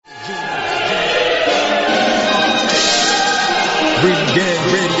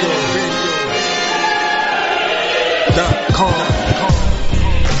RingGangRadio.com.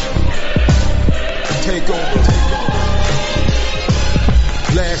 Take over.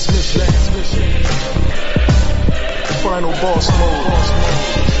 Last mission. Final boss mode.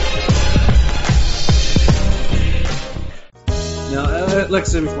 Now, like I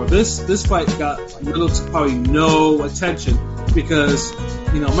said before, this fight got little to probably no attention because,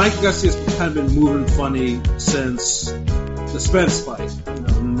 Mikey Garcia's kind of been moving funny since the Spence fight.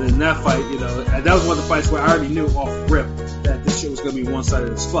 And in that fight, that was one of the fights where I already knew off rip that this shit was going to be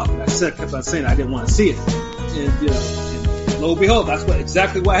one-sided as fuck. I kept on saying I didn't want to see it. And, and lo and behold, that's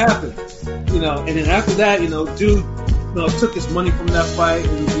exactly what happened. And then after that, dude, took his money from that fight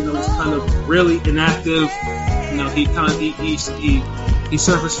and, was kind of really inactive. He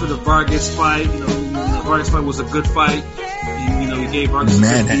surfaced for the Vargas fight. The Vargas fight was a good fight. And, he gave Vargas a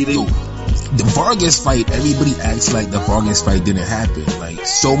good beating. The Vargas fight, everybody acts like the Vargas fight didn't happen. Like,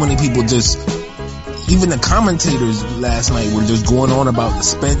 so many people even the commentators last night were just going on about the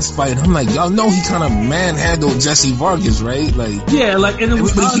Spence fight. I'm like, y'all know he kind of manhandled Jesse Vargas, right? Like, yeah, like, and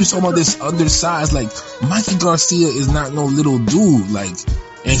everybody keeps talking about this undersized. Like, Mikey Garcia is not no little dude. Like,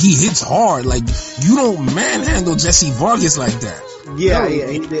 and he hits hard. Like, you don't manhandle Jesse Vargas like that. Yeah.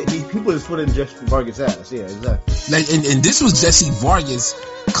 He put his foot in Jesse Vargas' ass. Yeah, exactly. Like, and this was Jesse Vargas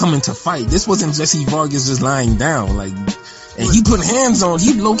coming to fight. This wasn't Jesse Vargas just lying down. Like, and he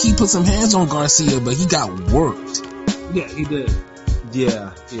low-key put some hands on Garcia, but he got worked. Yeah, he did.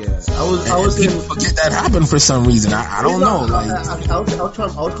 Yeah. I was people forget that happened for some reason. I don't know. I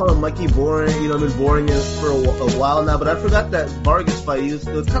was calling Mikey boring. Been boring for a while now, but I forgot that Vargas fight. It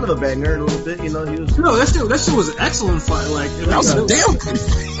was kind of a banger a little bit. He was. No, that shit was an excellent fight. Like, that was a damn good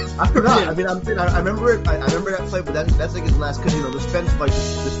fight. I forgot. Yeah. I remember it. I remember that fight, but that's like his last. Because the Spence fight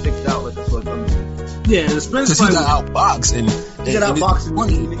just sticks out like that's what comes in. Yeah, the Spence fight. He got outboxed and he got outboxed and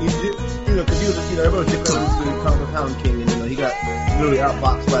because he was everyone was declaring pound for pound king, and he got literally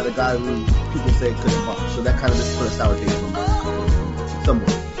outboxed by the guy who people say couldn't box. So that kind of just put a sour taste from somewhere.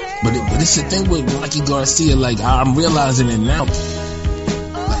 But it's the thing with Mikey Garcia. Like, I'm realizing it now.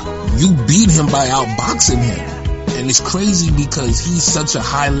 Like, you beat him by outboxing him, and it's crazy because he's such a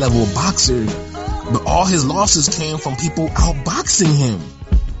high level boxer, but all his losses came from people outboxing him.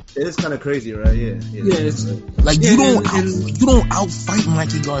 It is kind of crazy, right? Yeah. It's like you don't outfight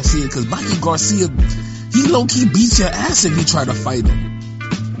Mikey Garcia because Mikey Garcia, he low key beats your ass if you try to fight him.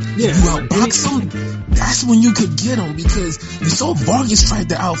 Yeah, if you outbox him, that's when you could get him because you saw Vargas tried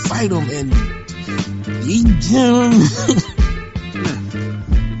to outfight him and he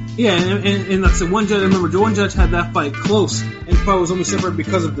Yeah, and like I said, one judge, I remember one judge had that fight close, and the fight was only separate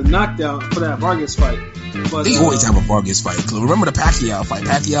because of the knockdown for that Vargas fight. But, they always have a Vargas fight. Remember the Pacquiao fight?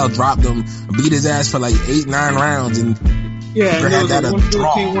 Pacquiao dropped him, beat his ass for like 8-9 rounds, and yeah, and it was like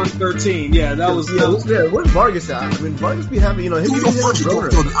 114-113. Yeah, that was. Where's Vargas at? I mean, Vargas be having, I'm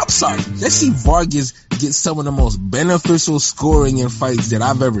sorry. Let's see Vargas get some of the most beneficial scoring in fights that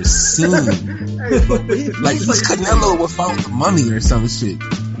I've ever seen. Like he's Canelo without the money or some shit.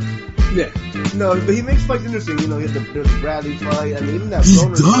 Yeah. No, but he makes fights interesting. He has the Bradley fight. I mean, even that. He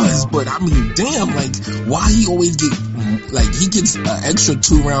does, but I mean, damn, like, why he always he gets an extra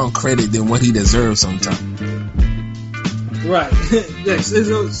 2-round credit than what he deserves sometimes. Right. Yes.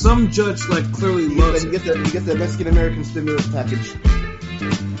 Some judge clearly loves. He gets the Mexican American stimulus package.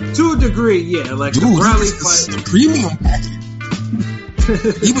 To a degree, yeah. Like dude, the Bradley fight, the premium package.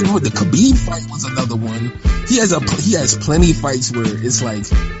 Even with the Khabib fight was another one. He has plenty fights where it's like.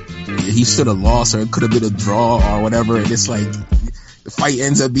 He should have lost, or it could have been a draw, or whatever. And it's like the fight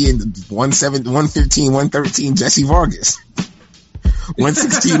ends up being 115, 113. Jesse Vargas,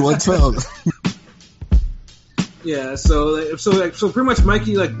 116, 112. Yeah, so pretty much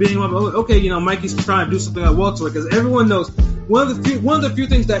Mikey being okay, Mikey's trying to do something at welterweight because everyone knows one of the few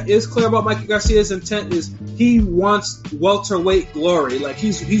things that is clear about Mikey Garcia's intent is he wants welterweight glory. Like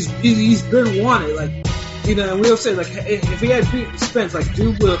he's been wanted. And we all say, if he had beat Spence,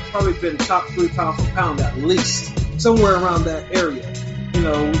 dude would have probably been top 3 pound for pound at least, somewhere around that area.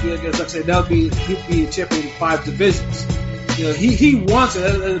 As I said, he'd be a champion in 5 divisions. He wants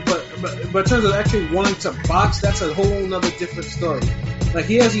it, but in terms of actually wanting to box, that's a whole nother different story.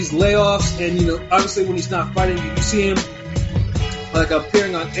 He has these layoffs, and obviously when he's not fighting, you see him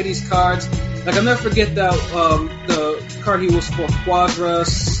appearing on Eddie's cards. I'll never forget that the card he was for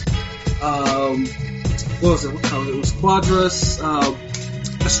Quadras. What was it? It was Quadras,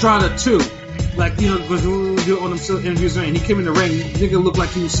 Estrada 2. When we were doing on them interviews, and he came in the ring, nigga looked like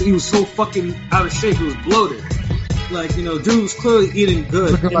he was so fucking out of shape, he was bloated. Dude was clearly eating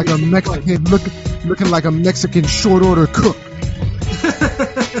good. Looking like a Mexican short order cook.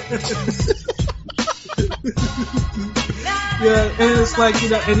 Yeah, and it's like, you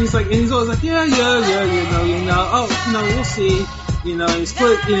know, and he's always like, yeah, oh, we'll see. You know, he's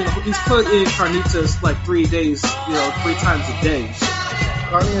put in carnitas like 3 days, 3 times a day.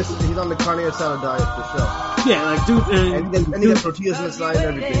 He's on the carne asada diet for sure. Yeah, like dude, and he got tortillas on the side and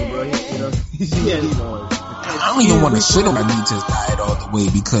everything, bro. He's I don't even want to shit on Carnitas diet all the way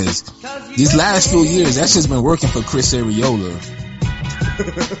because these last few years that's just been working for Chris Arreola.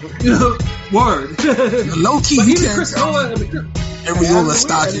 Word. Low key, but you even can't Chris tell. Arreola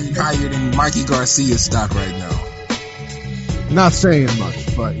stock is higher than Mikey Garcia's stock right now. Not saying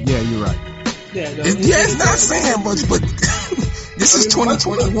much, but yeah, you're right. It's not saying much, but this is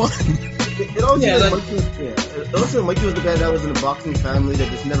 2021. It also Mikey was the guy that was in a boxing family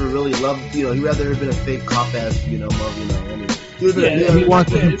that just never really loved, he'd rather have been a fake cop ass, He wants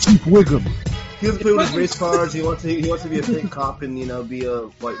to be Chief Wiggum. He doesn't play with his race cards. He wants to be a fake cop and be a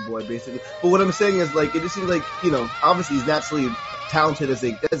white boy basically. But what I'm saying is like it just seems like obviously he's naturally talented as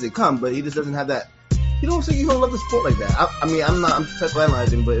they come, but he just doesn't have that. You don't think you don't love the sport like that. I'm just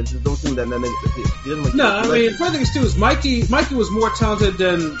analyzing, but it just don't seem that he doesn't like. No, I mean, the funny thing is too is Mikey was more talented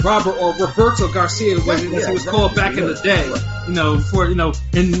than Robert or Roberto Garcia when he was called back in the day. Before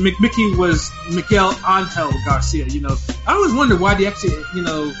and Mickey was Miguel Angel Garcia. I always wondered why they actually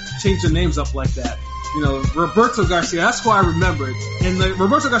changed their names up like that. Roberto Garcia. That's why I remember it. And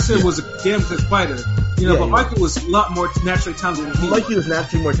Roberto Garcia was a damn good fighter. But Mikey was a lot more naturally talented than he. Mikey was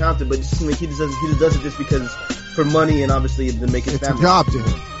naturally more talented, but it just seems like he just does it just because for money and obviously to make his family. It's a job to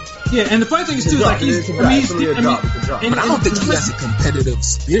him. Yeah, and the funny thing is too, like he's a job. But I don't think he has a competitive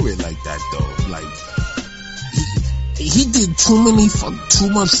spirit like that though. Like he did too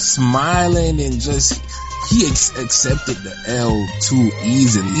much smiling and just. He accepted the L too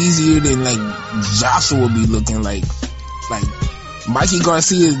easier than like Joshua be looking like Mikey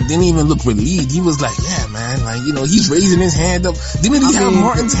Garcia didn't even look relieved. He was like, yeah, man, like he's raising his hand up. Didn't he have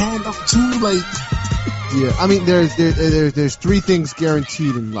Martin's hand up too? Like, yeah, I mean, there's 3 things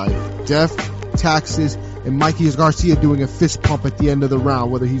guaranteed in life: death, taxes, and Mikey Garcia doing a fist pump at the end of the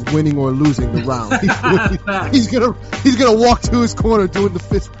round, whether he's winning or losing the round. He's gonna walk to his corner doing the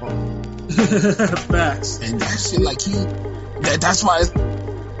fist pump. Facts. And that shit, like that's why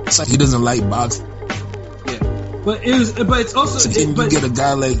it's like he doesn't like boxing. Yeah, but it's also. So then you get a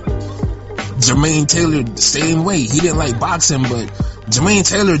guy like Jermaine Taylor the same way. He didn't like boxing, but Jermaine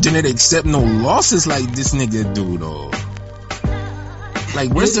Taylor didn't accept no losses like this nigga do though.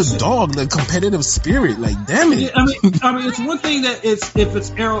 Like, where's the dog, the competitive spirit? Like, damn it. Yeah, I mean, it's one thing that if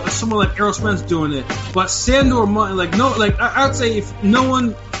someone like Errol Spence doing it, but Sandor Martin, I would say if no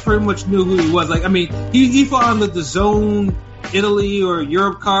one pretty much knew who he was. Like, I mean, he fought on the Zone Italy or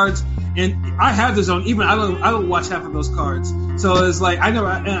Europe cards, and I have the Zone. Even I don't watch half of those cards, so it's like I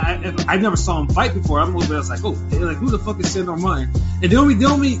never saw him fight before. I'm a little bit. I was like, who the fuck is Sandor Martin? And the only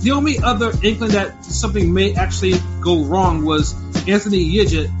other inkling that something may actually go wrong was Anthony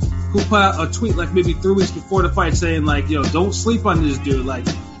Yigit, who put out a tweet like maybe 3 weeks before the fight saying like, don't sleep on this dude. Like,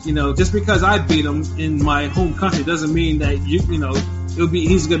 just because I beat him in my home country doesn't mean that he's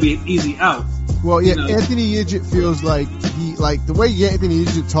gonna be an easy out. Well, yeah, Anthony Yigit feels like the way Anthony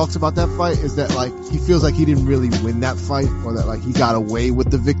Yigit talks about that fight is that like he feels like he didn't really win that fight, or that like he got away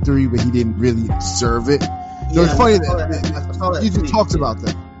with the victory, but he didn't really deserve it. So it's funny that Yigit talks about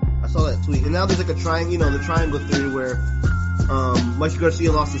that. I saw that tweet, and now there's like a triangle, the triangle theory where Mikey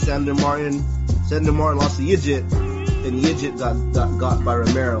Garcia lost to Sandor Martin lost to Yigit, and Yigit got by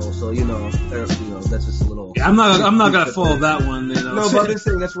Romero. So that's just a little. Yeah, I'm not gonna follow that one. No, but I'm just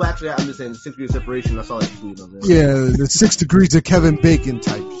saying that's what I'm just saying the 6 degree separation. I saw that tweet on there. Yeah, the 6 degrees of Kevin Bacon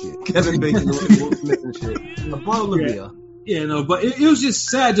type shit. Kevin Bacon, Will Smith and shit. Olivia. Yeah, but it was just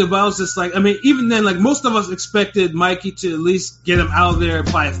sad. But I was just like, I mean, even then, like most of us expected Mikey to at least get him out there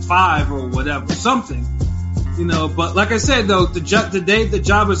by 5 or whatever, something. But like I said, though, the day the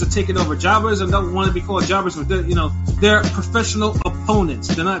jobbers are taking over, jobbers don't want to be called jobbers, but they're professional opponents.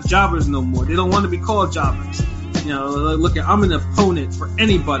 They're not jobbers no more. They don't want to be called jobbers. Look, I'm an opponent for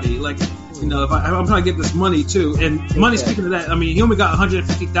anybody. Like, if I'm trying to get this money too, and money. Speaking of that, I mean, he only got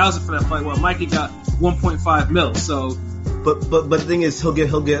 $150,000 for that fight, while Mikey got $1.5 million. So. But the thing is, he'll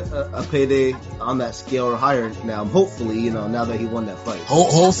get a payday on that scale or higher now. Hopefully, now that he won that fight.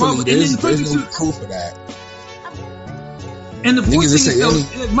 Hopefully, there's no proof of that. And the point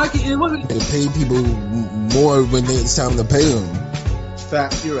is, Mikey, it wasn't. They pay people more when it's time to pay them.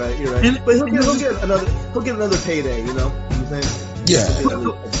 Fact, you're right. But he'll get another payday. You know what I'm saying? Yeah.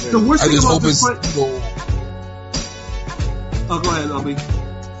 The worst thing about this fight. Oh, go ahead, Obi.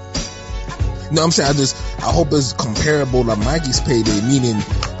 No, I'm saying I hope it's comparable to Mikey's payday, meaning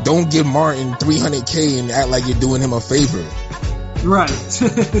don't give Martin $300K and act like you're doing him a favor. Right.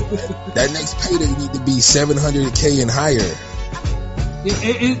 That next payday need to be $700K and higher.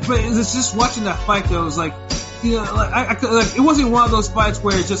 But it's just watching that fight though. It was like, you know, like like it wasn't one of those fights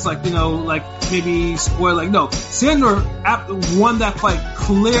where it's just like, you know, like maybe spoil. Like no, Sandor won that fight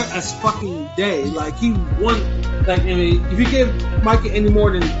clear as fucking day. Like he won. Like I mean, if you give Mikey any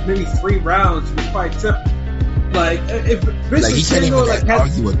more than maybe 3 rounds, you probably trip. Like if like he can't even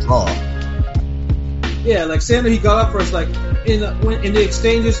argue a draw. Yeah, like Sandor, he got up first. Like in the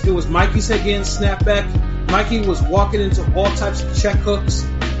exchanges, it was Mikey's head getting snapped back. Mikey was walking into all types of check hooks.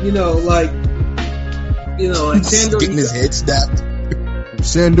 Like Sandor getting his head snapped.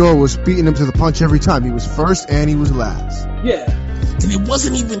 Sandor was beating him to the punch every time. He was first and he was last. Yeah. And it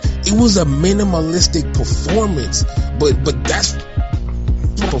wasn't even. It was a minimalistic performance, but that's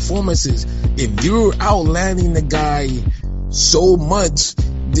performances. If you're outlanding the guy so much,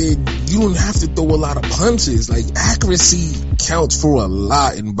 then you don't have to throw a lot of punches. Like accuracy counts for a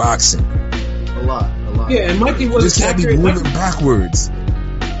lot in boxing. A lot. Yeah, and Mikey was just can't be moving backwards.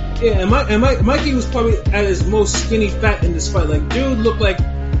 Yeah, and Mikey was probably at his most skinny fat in this fight. Like, dude looked like,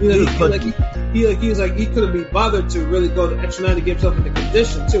 you know, he couldn't be bothered to really go the extra mile to get himself into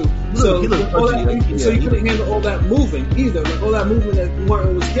condition too. So he couldn't handle all that moving either. Like all that movement that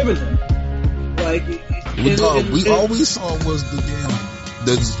Martin was giving him. Like all we saw was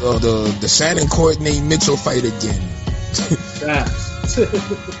the Shannon Courtney Mitchell fight again.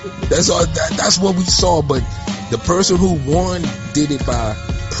 That's all. That's what we saw. But the person who won did it by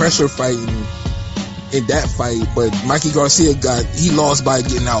pressure fighting in that fight. But Mikey Garcia he lost by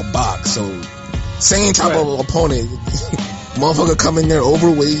getting outboxed. So same type of opponent. Motherfucker come in there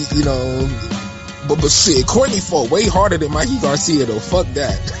overweight, you know. But shit, Courtney fought way harder than Mikey Garcia though. Fuck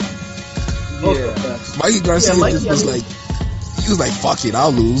that. Yeah. Mikey Garcia was like, fuck it,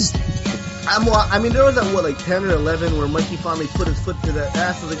 I'll lose. I mean, there was that 10 or 11 where Mikey finally put his foot to the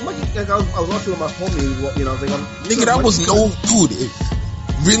ass. I was like, Mikey, I was watching with my homie, you know. I was like, nigga, that was no dude.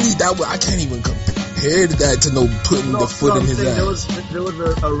 Really, I can't even compare that to putting the foot in his ass. There was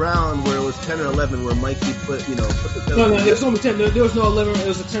a round where it was 10 or 11 where Mikey put the. No, there was only 10. There was no 11. It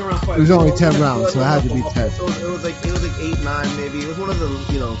was a 10 round fight. It was only 10 rounds, so it had to be 10. So it was like 8, 9 maybe. It was one of the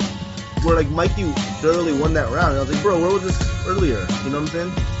where like Mikey thoroughly won that round. And I was like, bro, where was this earlier? You know what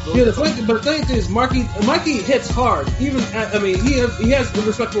I'm saying? Yeah, the thing is, Mikey hits hard. Even he has the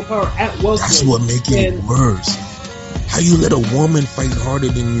respectable power at welterweight. That's what makes it worse. How you let a woman fight harder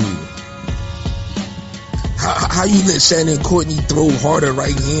than you? How you let Shannon Courtney throw harder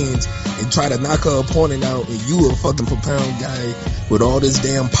right hands and try to knock her opponent out, and you a fucking per pound guy with all this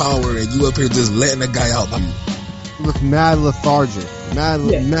damn power, and you up here just letting a guy out you? Look mad lethargic, mad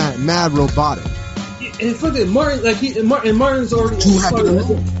robotic. And fucking Martin, Martin's already too happy to move.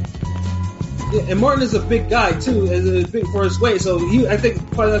 Yeah, and Martin is a big guy too, is big for his weight. So I think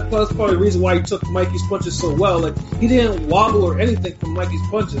that's probably the reason why he took Mikey's punches so well. Like he didn't wobble or anything from Mikey's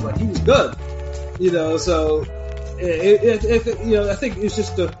punches. Like he was good, you know. So I think it was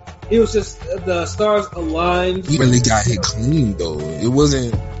just the stars aligned. He really got hit clean though. It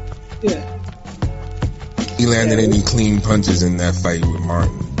wasn't. Yeah. He landed any clean punches in that fight with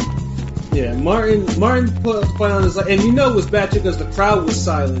Martin. Yeah, Martin put the fight on his leg, and it was bad too because the crowd was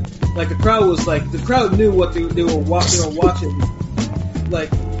silent. Like the crowd knew what they were watching. Like,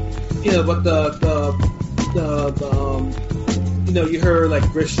 but you heard like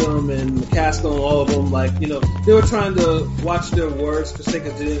Grisham and McCaskill and all of them, like, they were trying to watch their words because they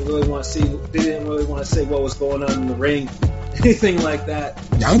didn't really want to say what was going on in the ring. Anything like that.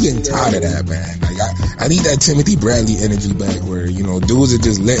 Yeah, I'm getting tired of that, man. Like I need that Timothy Bradley energy back, where dudes are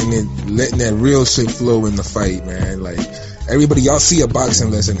just letting that real shit flow in the fight, man. Like everybody, y'all see a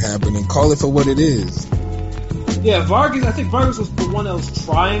boxing lesson happen and call it for what it is. Yeah, Vargas. I think Vargas was the one that was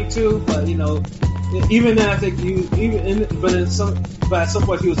trying to, but even then, I think at some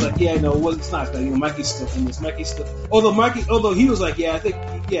point he was like, yeah, no, it's not that. Mikey's still in this. Although he was like, yeah, I think,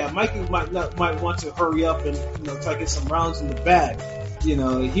 Mikey might want to hurry up and try to get some rounds in the bag. He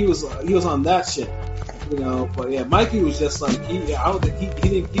was on that shit. But yeah, Mikey was just like I don't think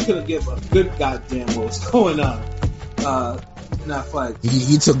he couldn't give a good goddamn what was going on in that fight.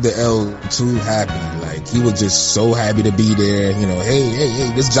 He took the L too happy. Like he was just so happy to be there.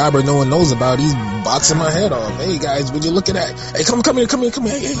 Hey, this jobber no one knows about. He's boxing my head off. Hey guys, would you look at that? Hey, come here.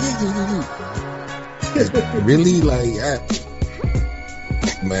 Hey. Really?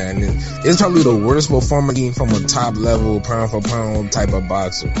 Man, it's probably the worst performance from a top level pound for pound type of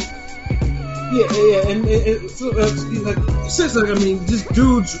boxer. Yeah, and just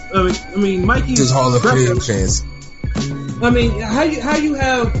dudes. Mikey just Hall of Fame chance. I mean, how you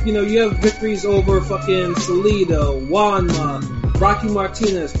have, you have victories over fucking Salido, Wanma, Rocky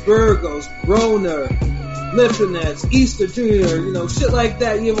Martinez, Burgos, Broner, Lipinets, Easter Jr., shit like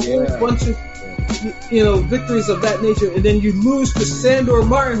that. You have a whole bunch of, victories of that nature, and then you lose to Sandor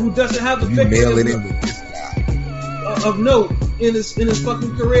Martin, who doesn't have a victory mail it in with this guy of note in his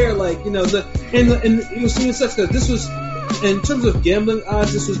fucking career. Like, and it was seeing such that this was, in terms of gambling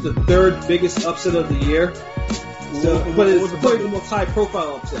odds, this was the third biggest upset of the year. So, but it's probably the most high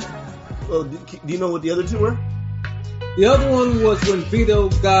profile upset. Well, do you know what the other two were? The other one was when Vito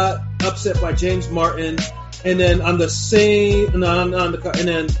got upset by James Martin, and then on the same, and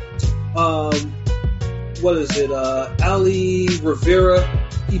then what is it? Ali Rivera.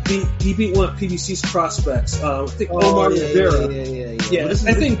 He beat one of PBC's prospects. I think Omar Rivera. Yeah.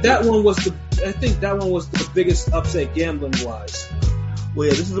 I think that one was the biggest upset gambling wise. Well,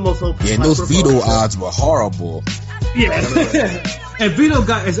 yeah, this is the most open. Yeah, those Vito odds were horrible. Yeah, and Vito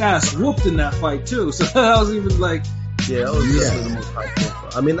got his ass whooped in that fight too. So that was even like, that was definitely the most high profile.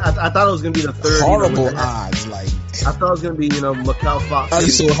 I mean, I thought it was gonna be the third. Horrible odds, like I thought it was gonna be, Macau Fox.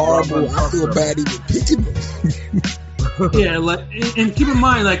 Odds so horrible. I feel bad even picking them. Yeah, like, and keep in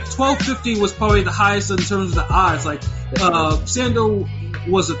mind, like 1250 was probably the highest in terms of the odds. Like, Sando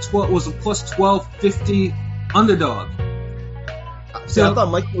was a plus 1250 underdog. See, I thought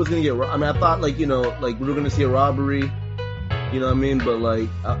Mikey was gonna get. I mean, I thought like we were gonna see a robbery. You know what I mean? But like,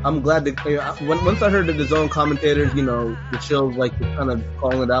 I'm glad that once I heard that his own commentators, the Chills like kind of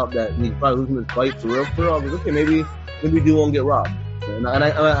calling it out that he's probably losing this fight for real. I was like, okay, maybe Dude won't get robbed. And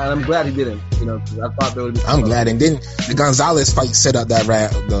I'm glad he didn't. Because I thought there would be. I'm glad, and then the Gonzalez fight set up that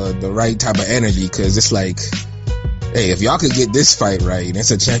the right type of energy, because it's like, hey, if y'all could get this fight right, and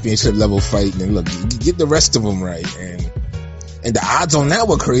it's a championship level fight, then look, get the rest of them right, and the odds on that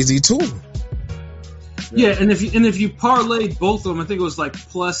were crazy too. Yeah, and if you parlayed both of them, I think it was like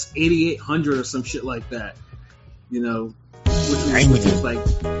plus 8,800 or some shit like that. Which was like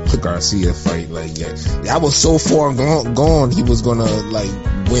the Garcia fight. Like, I was so far gone, he was gonna like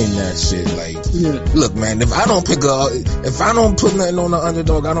win that shit. Like, look, man, if I don't put nothing on the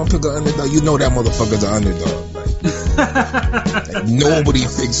underdog, I don't pick an underdog. That motherfucker's an underdog. Like nobody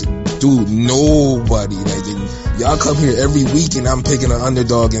picks, dude. Nobody. Like, y'all come here every week, and I'm picking an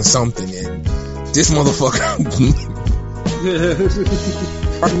underdog in something, and this motherfucker.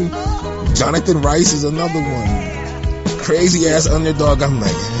 Jonathan Rice is another one. Crazy ass underdog. I'm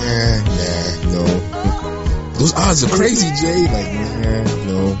like, no. Those odds are crazy, Jay. Like,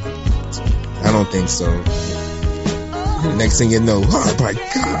 no. I don't think so. Next thing you know, oh my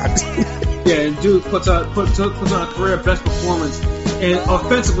god. Yeah, and dude puts on a career best performance, and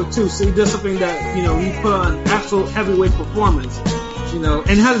offensively too. So he does something that he put on absolute heavyweight performance.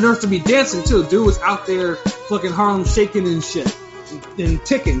 And had the nerve to be dancing too. Dude was out there fucking Harlem shaking and shit and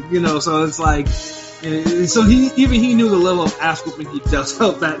ticking. So it's like. And so he knew the level of ass whooping he dealt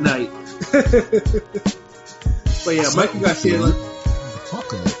out that night. But yeah, Mikey Garcia.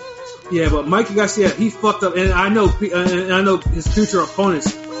 But Mikey Garcia, he fucked up, and I know his future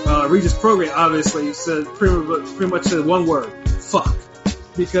opponents, Regis Prograis, obviously said pretty much said one word: fuck.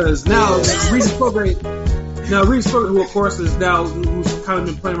 Because now Regis Prograis, who of course is now who's kind of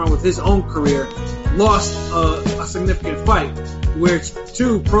been playing around with his own career, lost a significant fight. Which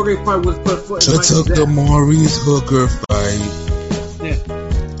Prograis fight was put foot in took the Maurice Hooker fight. Yeah.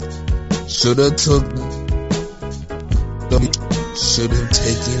 Should have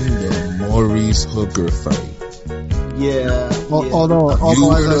taken the Maurice Hooker fight. Yeah. Although you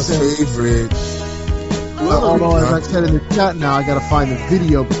were as the I said, favorite. Although as I said in the chat now, I gotta find the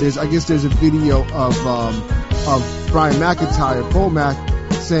video. But there's a video of Brian McIntyre, Bomac,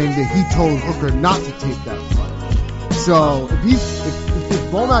 saying that he told Hooker not to take that fight. So if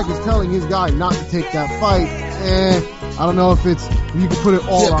Bomac is telling his guy not to take that fight, I don't know if you can put it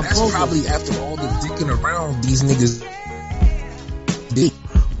all on. That's Prograis. Probably after all the dicking around these niggas did.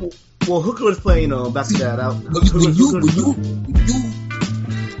 Well, Hooker was playing, back to that out.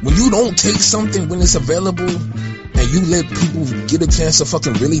 When you don't take something when it's available, and you let people get a chance to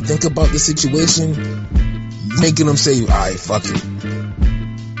fucking really think about the situation, making them say, alright, fuck it.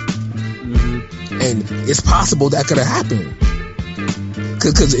 And it's possible that could have happened.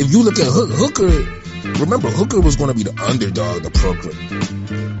 Because if you look at Hooker, remember, Hooker was going to be the underdog, the program.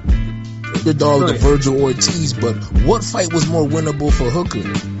 Underdog, the Virgil Ortiz. But what fight was more winnable for Hooker?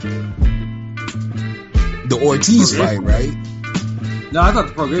 The Ortiz fight, right? No, I thought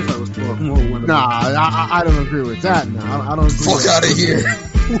the Prograis fight was more winnable. Nah, I don't agree with that. No, I don't agree. Fuck out of here.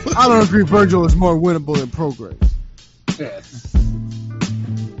 I don't agree Virgil is more winnable than Prograis. Yeah.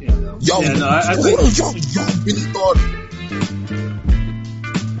 Y'all really thought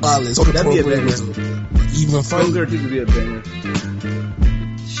Violence. That'd be a program banger. is even fight. Pro guarantee would be a banger.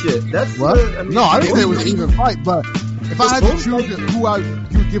 Shit, that's What? No, I didn't say it was fight. an even fight, but if I had to choose who I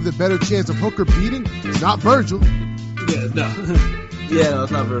would give the better chance of Hooker beating, it's not Virgil. Yeah, no. Yeah, no,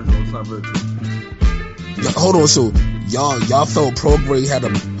 it's not Virgil. It's not Virgil. Hold on, so y'all felt Prograde had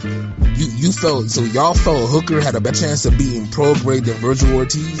a y'all felt Hooker had a better chance of beating Prograde than Virgil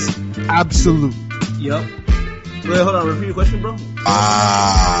Ortiz? Absolutely. Yep. Wait, hold on. Repeat your question, bro.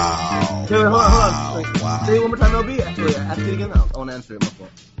 Wow. Wait, hold on. Wait, Wow. say it one more time, LB. Wait, ask it again. I want to answer it. My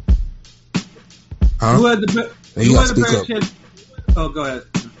fault. Huh? Who had the Hey, you who gotta had the speak better up. chance? Oh, go ahead.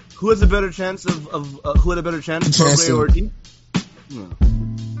 Who has a better chance of who had a better chance? Chance Prograde or of- Ortiz? Yeah.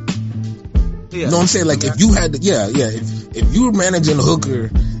 You know what I'm saying? Like if you had, if you were managing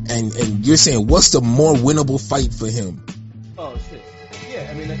Hooker and you're saying what's the more winnable fight for him? Oh shit. Yeah,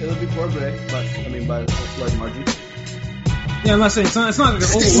 I mean it would be Prograde, but I mean by a slight margin. Yeah, I'm not saying it's not like an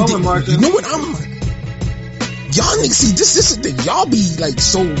overwhelming margin. You know what y'all niggas see this is the thing. Y'all be like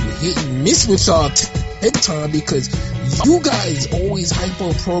so hit and miss with y'all tech time because you guys always hype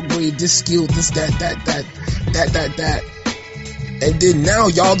on Prograde, this skill, this that. And then now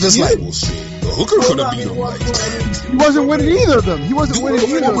y'all just like, well shit, the Hooker could have beat him. Like, He wasn't winning either of them. He wasn't winning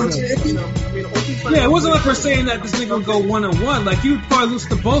either of them. Yeah, it wasn't like we're saying that this nigga would go 1-1. Like you'd probably lose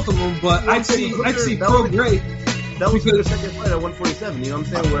to both of them, but I'd see Prograde. That was the second fight at 147. You know what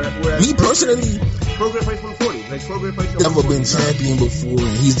I'm saying? Whereas me personally, Prograde fights 140. Like Prograde fights at never 140. been champion before,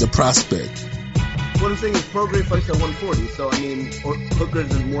 and he's the prospect. What I'm saying is Prograde fights at 140. So I mean, Hooker's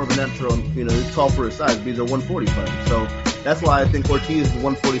is more of a natural. You know, he's tall for his size, but he's a 140 fighter. So that's why I think Ortiz is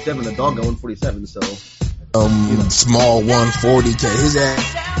 147. The dog at 147. So Small 140 cat. His ass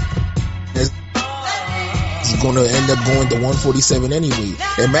is gonna end up going to 147 anyway.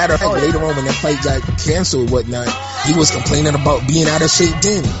 And matter of fact, later on when that fight got canceled and whatnot, he was complaining about being out of shape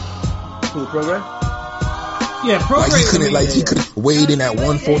then. Who, Prograde? Yeah, Prograde. He could have weighed in at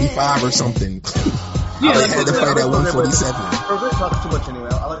 145 or something. Yeah, They had to fight at 147. Prograde talks too much anyway.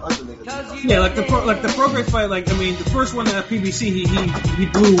 I like the niggas. Yeah, like the Prograde fight. Like I mean, the first one at PBC, he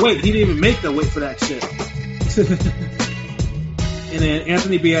blew weight. He didn't even make the weight for that shit. And then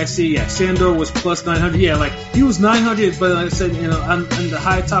Anthony BIC, yeah, Sandor was plus 900. Yeah, like he was 900, but like I said, you know, on the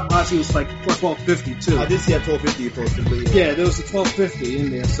high top odds, he was like plus 1250 too. I did see at 1250 you posted, but Yeah, there was a 1250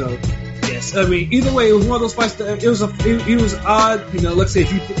 in there. So yes, I mean either way, it was one of those fights that it was odd. You know, let's say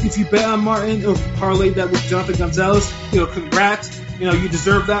if you bet on Martin or parlayed that with Jonathan Gonzalez, you know, congrats. You know, you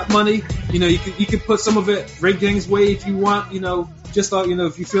deserve that money. You know, you can put some of it Ray Gang's way if you want. You know, just you know,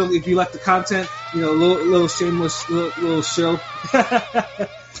 if you like the content, you know, little shameless little show.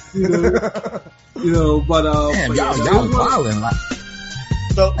 you know, but Damn, but, y'all yeah, wildin'. Like,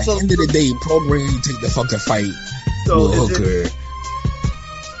 So at the end of the day, Prograde take the fucking fight with Hooker.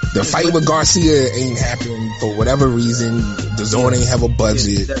 The fight with Garcia ain't happening for whatever reason. The Zone ain't have a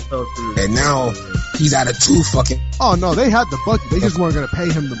budget, and now he's out of two fucking. Oh no, they had the budget. They just weren't going to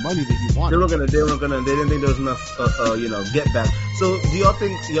pay him the money that he wanted. They didn't think there was enough, get back. So do y'all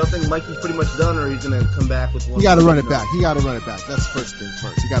think Mikey's pretty much done, or he's gonna come back with one? He got to run it back. That's first thing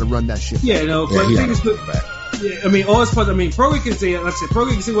first. He got to run that shit. Yeah, no, but the thing is that. Yeah, I mean, Prograde can say, like I said,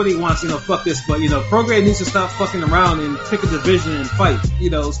 Prograde can say what he wants, you know, fuck this, but, you know, Prograde needs to stop fucking around and pick a division and fight, you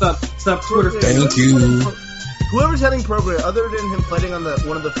know, stop Twitter. Thank you. Whoever's heading Prograde, other than him fighting on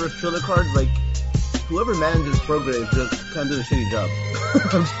one of the first trailer cards, like, whoever manages Prograde just kind of did a shitty job.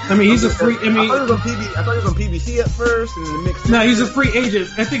 I mean, he's a free, I thought he was on PBC at first, and then the mix. No, he's a free agent.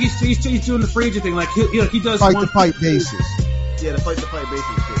 I think he's doing the free agent thing, like, he does fight to fight basis. Yeah, the fight-to-fight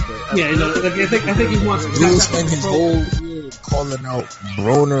basis shit. But yeah, you know, like, I think he wants to. He will spend his whole year calling out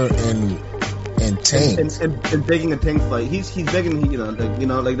Broner and Tank and begging a Tank fight. He's begging,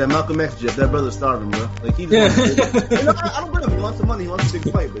 like that Malcolm X jib. That brother's starving, bro. Like I don't blame him. He wants the money. He wants a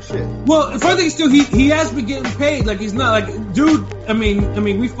big fight, but shit. Well, the funny thing is too, he has been getting paid. Like he's not like dude. I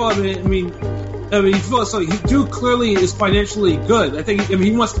mean, we fought it. Dude clearly is financially good. I think.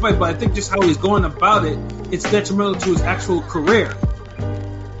 He wants to fight, but I think just how he's going about it, it's detrimental to his actual career.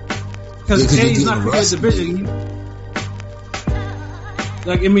 Because he's not going to get a division.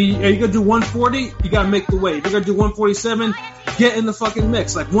 Like, I mean, are you gonna do 140? You gotta make the weight. If you're gonna do 147, get in the fucking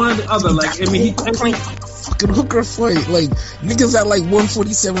mix. Like one or the other. Like, I mean, fucking Hooker fight. Like niggas at like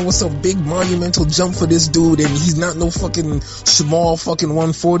 147 was some big monumental jump for this dude, and he's not no fucking small fucking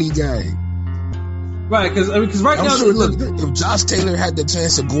 140 guy. Right, because right I'm now, sure. Look, if Josh Taylor had the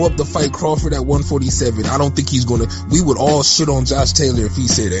chance to go up to fight Crawford at 147, I don't think he's gonna. We would all shit on Josh Taylor if he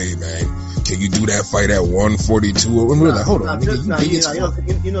said, "Hey man, can you do that fight at 142?" And we're like, "Hold on, nigga, you big as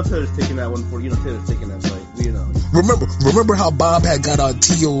fuck." You know Taylor's taking that 140. You know Taylor's taking that fight. You know. Remember how Bob had got on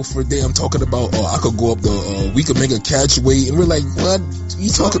T.O. for them talking about, I could go up we could make a catch weight, and we're like, what? You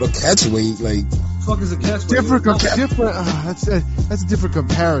talking about catch weight? Like, fuck is a catch weight? Different. That's a different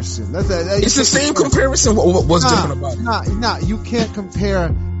comparison. It's the same comparison. What's different about it? Nah. You can't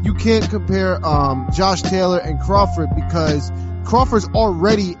compare. Josh Taylor and Crawford because Crawford's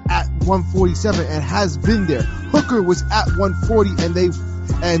already at 147 and has been there. Hooker was at 140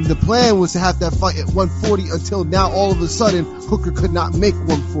 and the plan was to have that fight at 140 until now all of a sudden Hooker could not make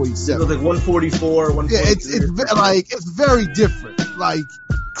 147. It was like 144, 143. Yeah, it's very different. Like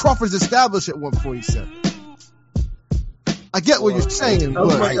Crawford's established at 147. I get what you're saying,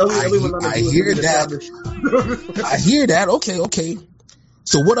 but I hear that. I hear that. Okay.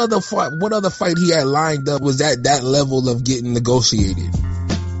 So what other fight he had lined up was at that level of getting negotiated?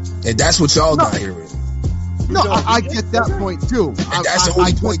 And that's what y'all not hearing. No, I get that point too. And that's the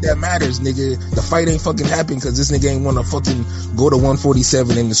only point that matters, nigga. The fight ain't fucking happening because this nigga ain't want to fucking go to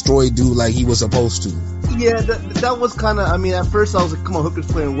 147 and destroy dude like he was supposed to. Yeah, that was kind of. I mean, at first I was like, "Come on,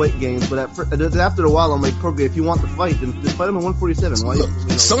 Hooker's playing weight games," but after a while, I'm like, "Prograde, if you want the fight, then just fight him at 147." Why? Look,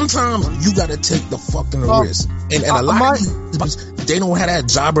 sometimes you gotta take the fucking risk, and a lot of they don't have that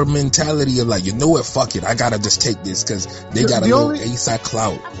jobber mentality of like, you know what, fuck it, I gotta just take this because they got a little ASAP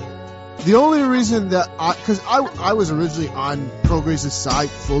clout. The only reason that because I was originally on Prograce's side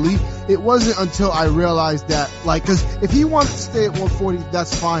fully, it wasn't until I realized that, like, because if he wants to stay at 140,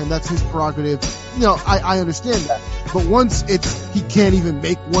 that's fine, that's his prerogative. You know, I understand that. But once he can't even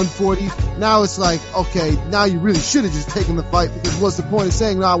make 140, now it's like, okay, now you really should have just taken the fight because what's the point of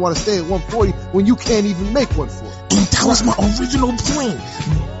saying, no, I want to stay at 140 when you can't even make 140? And that was my original point.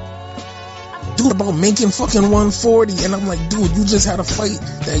 Dude, about making fucking 140, and I'm like, dude, you just had a fight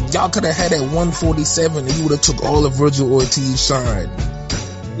that y'all could have had at 147, and you would have took all of Virgil Ortiz's shine.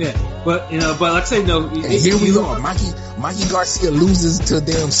 Yeah, but like I say, no. And here we are. Mikey Garcia loses to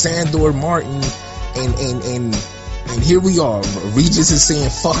damn Sandor Martin, and here we are. Regis is saying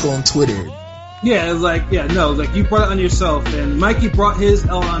fuck on Twitter. Yeah, it's like, you brought it on yourself, and Mikey brought his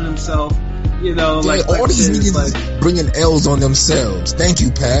L on himself. You know, like all these niggas bringing L's on themselves. Thank you,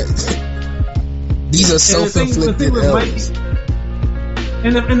 Pat. These are self-inflicted L's.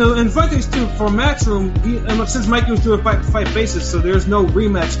 And the funny thing is too, for Matchroom, since Mikey was doing fight basis, so there's no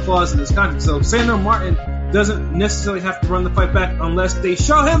rematch clause in this contract. So Sandor Martin doesn't necessarily have to run the fight back unless they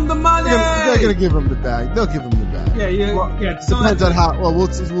show him the money. They're gonna give him the bag. They'll give him the bag. Yeah. Depends on how. Well, we'll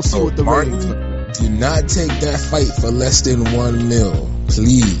see what the ratings are. Do not take that fight for less than $1 million,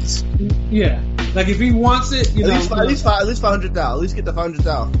 please. Yeah, like if he wants it, at least $500,000. At least get the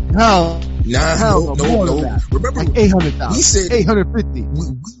 $500,000. Hell, no. Remember, like 800,000. We said 850.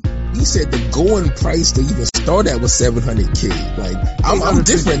 We said the going price to even start at was $700K. Like I'm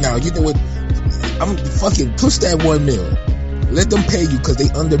different now. You know what? I'm fucking push that $1 million. Let them pay you because they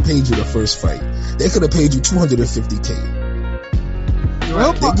underpaid you the first fight. They could have paid you $250K.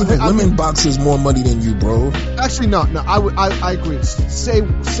 Right. They give women boxers more money than you, bro. Actually, no. I agree. Say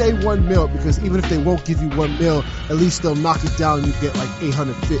 $1 million because even if they won't give you $1 million, at least they'll knock it down and you get like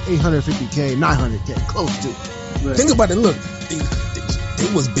 850K, 900K, close to. Right. Think about it. Look,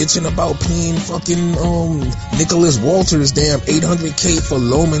 they was bitching about paying fucking Nicholas Walters damn $800K for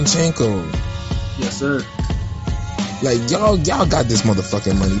Lomachenko. Yes, sir. Like y'all got this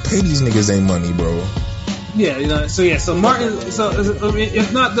motherfucking money. Pay these niggas ain't money, bro. Yeah, so Martin,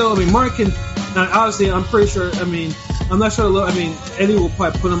 if not though, Martin can, obviously I'm pretty sure, I'm not sure, Eddie will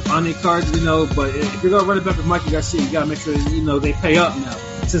probably put him on a card, but if you're going to run it back with Mikey Garcia, you got to make sure, they pay up now.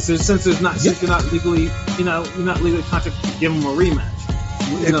 Since you're not legally contracted to give him a rematch.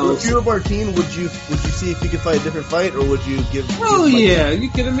 If you were Martin, would you see if you could fight a different fight, or would you give? Oh yeah, are you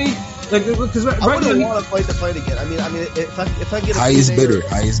kidding me? Like, because I wouldn't want to fight the fight again. I mean, if I get highest bidder.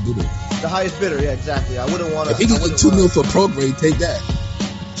 The highest bidder, yeah, exactly. I wouldn't want to. If he can get $2 million for Prograde, take that.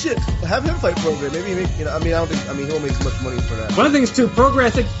 Shit, have him fight Prograde. Maybe he make, I don't think. He won't make as much money for that. One of the things too, Prograde, I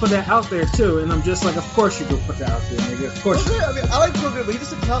think, put that out there too, and I'm just like, of course you could put that out there, nigga. Of course. I like Prograde, but he's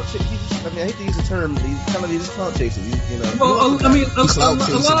just a clout chase. I hate to use the term. He's just clout chasing. Well, clout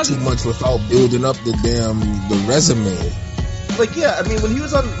chasing too much without building up the resume. Like, yeah, when he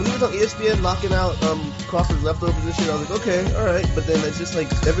was on ESPN knocking out Crawford's leftovers and shit, I was like, okay, all right. But then it's just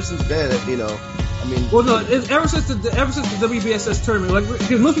like ever since then, Well, no, ever since the WBSS tournament, like,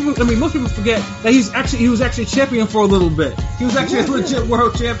 because most people forget that he was actually champion for a little bit. He was actually a legit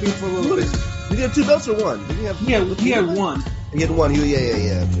world champion for a little bit. Did he have 2 belts or one? Did he have? Yeah, he had one. He had one.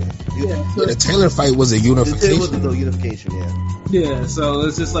 Yeah. The Taylor fight was a It was unification. a unification, yeah. Yeah, so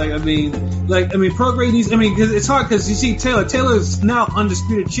it's just like, I mean, Prograde needs, cause it's hard because you see Taylor's now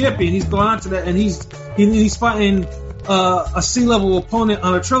undisputed champion. He's going on to that, and he's fighting a C-level opponent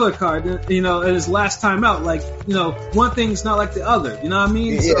on a Triller card, at his last time out. Like, one thing's not like the other. You know what I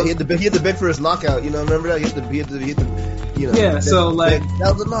mean? Yeah, So- he had to beg for his knockout. Remember that? He had to. Yeah, so, like-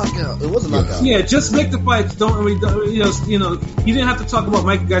 that was a knockout. It was a knockout. Yeah, just make the fights. You didn't have to talk about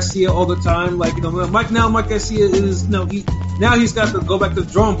Mike Garcia all the time. Like, Mike Garcia is, now he's got to go back to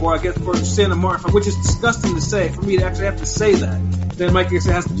the drawing board, I guess, for Santa Martin, which is disgusting to say, for me to actually have to say that. Then Mike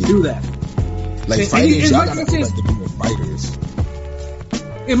Garcia has to do that. Like, fighters, y'all gotta go back to being fighters.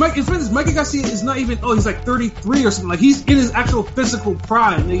 And Mike Garcia is not even, he's like 33 or something. Like, he's in his actual physical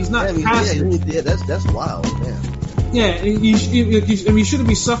prime. He's not past it. Yeah, that's wild, man. Yeah, and you shouldn't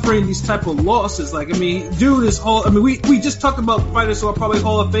be suffering these type of losses. Like, dude is we just talked about fighters who are probably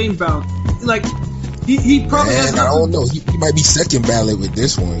Hall of Fame bound. Like, he probably has. I don't know. He might be second ballot with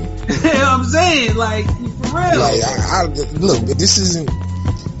this one. I'm saying, like, for real. Like, look, this isn't.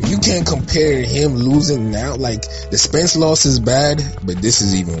 You can't compare him losing now. Like, the Spence loss is bad, but this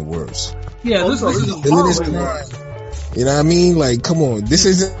is even worse. Yeah, this is Still in his prime. You know what I mean? Like, come on. This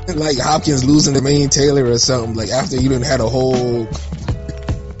isn't like Hopkins losing to Maine Taylor or something. Like, after you done had a whole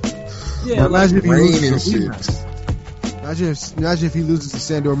Imagine if he reign and loses to shit. Imagine if he loses to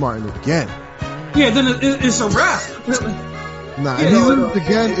Sandor Martin again. Yeah, then it's a wrap. Nah,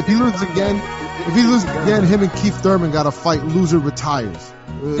 if he loses again, him and Keith Thurman got to fight. Loser retires.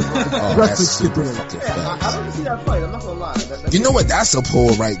 That's super fucking I fast. don't see that fight. I'm not gonna lie. You know what? That's a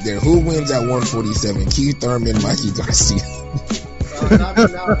poll right there. Who wins at 147? Keith Thurman, Mikey Garcia. Even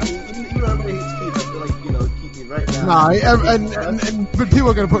everybody hates Keith. I feel like Keith right now. Nah, but people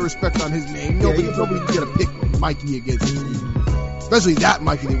are gonna put respect on his name. Nobody's gonna pick Mikey against Keith. Especially that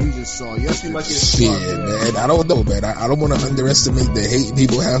Mikey that we just saw yesterday. Shit, man. I don't know, man. I don't want to underestimate the hate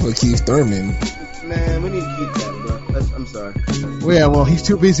people have for Keith Thurman. Man, we need to keep that, bro. I'm sorry. Well, he's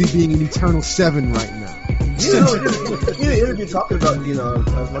too busy being an Eternal 7 right now. He had an interview talking about,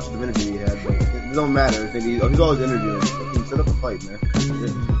 as much of the interview he had, but it don't matter. He's always interviewing. Fucking set up a fight, man.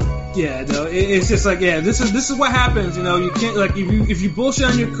 Yeah, no, it's just like, this is what happens. You can't, like, if you bullshit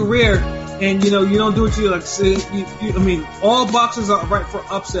on your career and you don't do what you like. All boxers are right for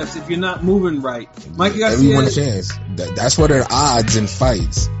upsets if you're not moving right. Mikey Garcia, Everyone a chance. That's what are odds in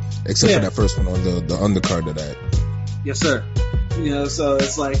fights, except for that first one on the undercard of that. Yes, sir. So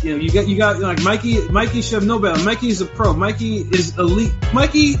it's like, you got like Mikey should know better. Mikey is a pro. Mikey is elite.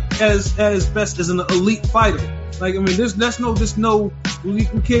 Mikey as best as an elite fighter. Like, there's no we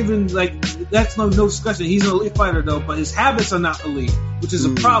can't even, like, that's no discussion. He's an elite fighter though, but his habits are not elite, which is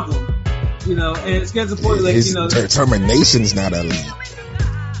a problem. And it's getting to the point, like, his determination's not elite.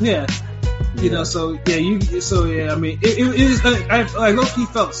 Yeah. So it is. I low-key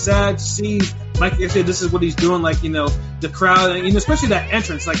felt sad to see Mike Garcia. This is what he's doing. Like, the crowd, and especially that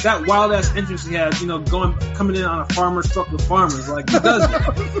entrance, like that wild ass entrance he had. Coming in on a farmer's truck with farmers. Like, he does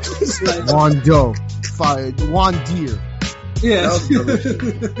it. Like, Juan Deere. Yeah.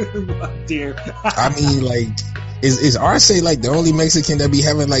 Deer. Like, is Arce like the only Mexican that be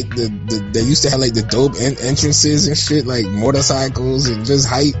having like they used to have like the dope entrances and shit, like motorcycles and just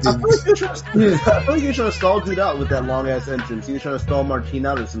height? I feel like you're trying to stall dude out with that long ass entrance. He was trying to stall Martin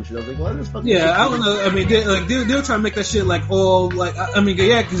out or some shit. I was like, what is fucking? Yeah, I don't know. They were trying to make that shit like all like.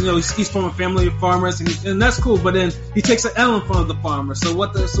 Because he's from a family of farmers and that's cool. But then he takes an L in front of the farmers. So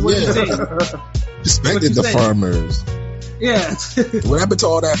what you saying? Respected the farmers. Yeah. What happened to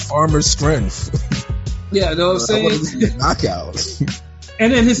all that farmer strength? Yeah, know what I'm saying? Knockout.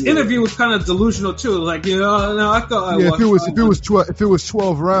 And then his interview was kind of delusional too. Like, I thought. If it was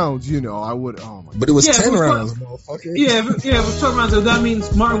 12 rounds, I would. Oh my. But it was 10 rounds, motherfucker. Yeah, if it was 12 rounds, that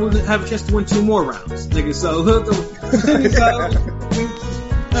means Martin would have a chance to win 2 more rounds, nigga. So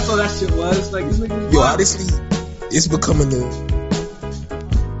that's all that shit was. Like, honestly, it's becoming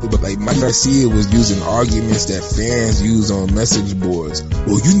But like Mike Garcia was using arguments that fans use on message boards.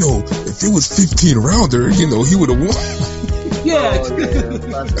 Well, if it was 15 rounder, he would have won. Yeah. If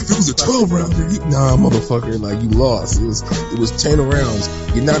it was a 12 rounder, nah, motherfucker, like, you lost. It was 10 rounds.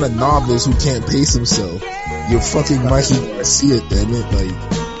 You're not a novice who can't pace himself. You're fucking Mikey Garcia, damn it. Like,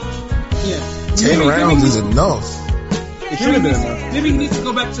 10 rounds is enough. It should have been enough. Maybe he needs to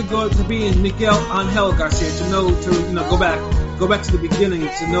go back to being Miguel Angel Garcia to go back to the beginning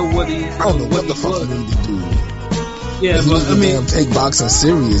to know what he. I don't know what the fuck he need to do. Yeah, but take boxing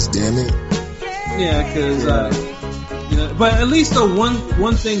serious, damn it. Yeah, because but at least the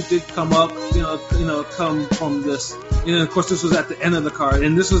one thing did come up, come from this And of course, this was at the end of the card,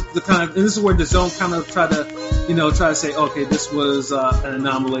 and this was and this is where the zone kind of try to say, okay, this was an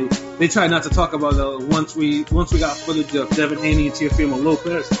anomaly. They tried not to talk about once we got footage of Devin Haney and Teofimo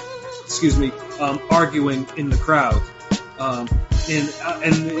Lopez, arguing in the crowd. And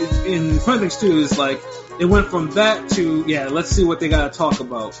the funny things too is like it went from that to let's see what they got to talk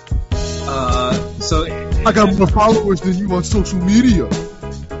about. So I got more followers than you on social media.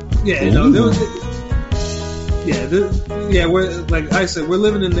 There was. We're like I said, we're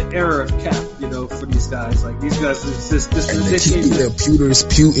living in the era of cap, for these guys. Like these guys, this and the Pewter's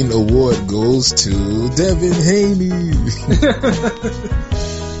Putin Award goes to Devin Haney.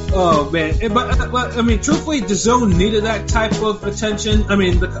 Oh man, but I mean, truthfully, the zone needed that type of attention. I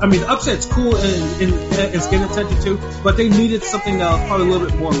mean, the upset's cool and it's getting attention too, but they needed something that was probably a little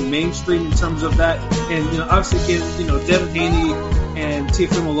bit more mainstream in terms of that. And obviously, Devin Haney and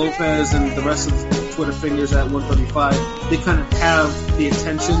Teofimo Lopez and the rest of the Twitter fingers at 135, they kind of have the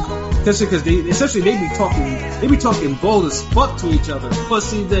attention, especially because they be talking bold as fuck to each other.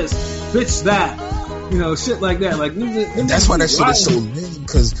 Pussy this, bitch that. Shit like that. Like that's why that shit is so lame,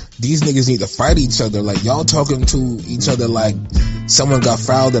 because these niggas need to fight each other. Like y'all talking to each other like someone got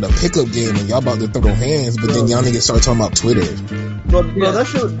fouled at a pickup game and y'all about to throw hands, but then y'all niggas start talking about Twitter. Bro, that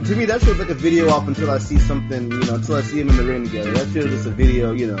shows like a video off until I see something, until I see them in the ring together. That shows just a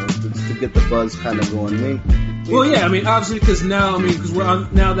video, just to get the buzz kind of going. Obviously, because now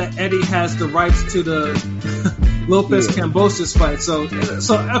that Eddie has the rights to the Lopez Kambosos fight, so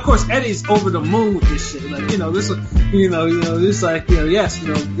of course Eddie's over the moon with this shit. Like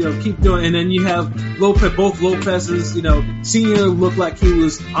keep doing. And then you have both Lopez's, Senior looked like he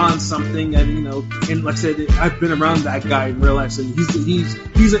was on something, and and like I said, I've been around that guy in real life, so he's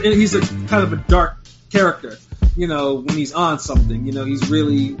a kind of a dark character. When he's on something, he's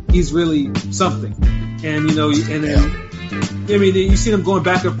really something. And and then you see them going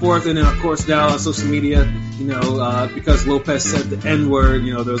back and forth, and then of course now on social media, because Lopez said the N-word,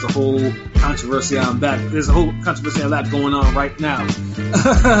 there's a whole controversy on that. There's a whole controversy on that going on right now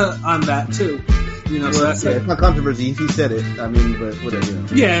on that too. So that's it's not controversy. He said it. I mean, but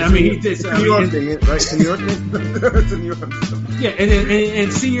whatever. Yeah, I mean, he did. It's a New York thing, right? It's a New York thing. It's a New York thing. Yeah,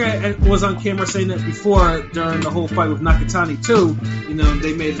 and Senior was on camera saying that before during the whole fight with Nakatani too.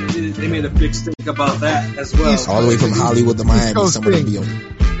 They made a big stink about that as well. All the way from Hollywood to Miami, someone to be on.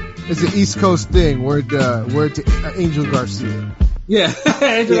 It's an East Coast thing. Word to Angel Garcia. Yeah,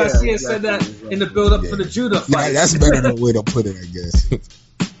 Angel Garcia said that in the build-up for the Judah fight. Yeah, that's better than a way to put it, I guess.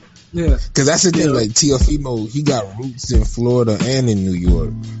 Yeah, because that's the thing. Like Teofimo, he got roots in Florida and in New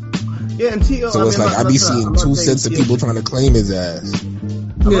York. Yeah, and Teo. So it's like I be seeing two sets of people trying to claim his ass.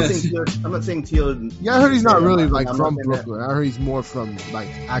 I'm not saying Teo. Yeah, I heard he's not really from Brooklyn. I heard he's more from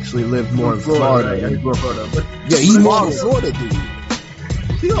actually lived more in Florida. Yeah, he's more of a Florida dude.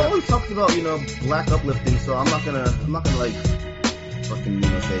 Teo always talks about black uplifting, so I'm not gonna like fucking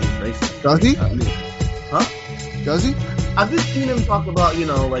say he's racist. Does he? Huh? Does he? I've just seen him talk about,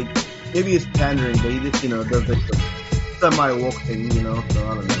 like, maybe it's pandering, but he just, does like the semi-woke thing, so I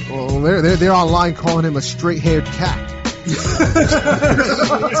don't know. Well, they're online calling him a straight-haired cat.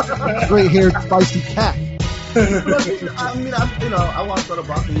 Straight-haired spicy cat. I mean, I watched other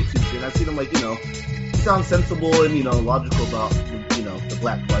boxing YouTube and I've seen him, like, he sounds sensible and, logical about, the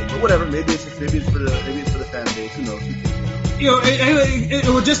black fight. But whatever, maybe it's for the fan base, who knows? It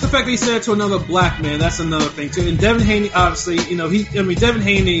was just the fact that he said it to another black man. That's another thing too. And Devin Haney, obviously, Devin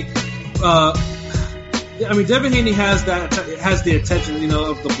Haney. Devin Haney has the attention,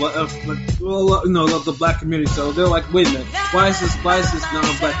 of the black community. So they're like, wait a minute, why is this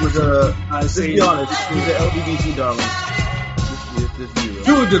non-black person? Let's be honest, he's an LGBT darling.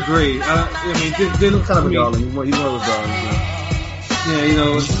 To a degree, he's kind of a darling. He's one of those darlings. Yeah,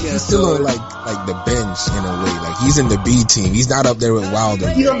 he's still on like the bench in a way. Like he's in the B team. He's not up there with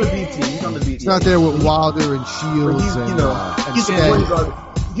Wilder. He's on the B team. He's not there with Wilder and Shields. He's the point guard.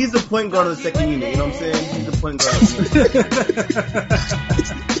 He's the point guard of the second unit. You know what I'm saying? He's the point guard.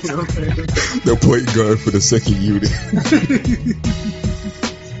 You know what I'm saying? The point guard for the second unit.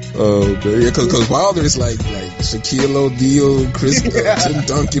 Oh, man. Yeah, because Wilder is like Shaquille O'Neal, Chris Tim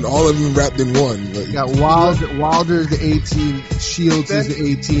Duncan, all of them wrapped in one. Like, got Wilder's the A team, Shields is the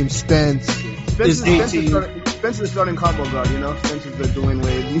A team, Spence is A team. Spencer's starting combo guard, Spencer's the Dwayne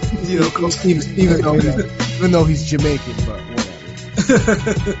Wade, even though he's Jamaican, but whatever.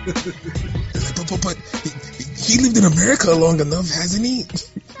 but he lived in America long enough, hasn't he?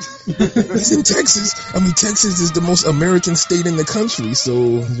 He's in Texas. Texas is the most American state in the country, so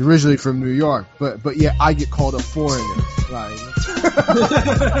he's originally from New York. But yeah, I get called a foreigner. Right.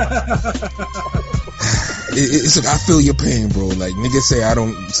 I feel your pain, bro. Like, niggas say I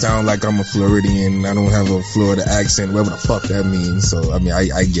don't sound like I'm a Floridian. I don't have a Florida accent, whatever the fuck that means. So, I mean,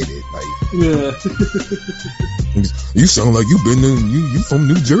 I get it. Like, Yeah. you sound like you from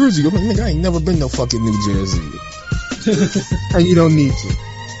New Jersey. I'm like, nigga, I ain't never been to fucking New Jersey. And you don't need to.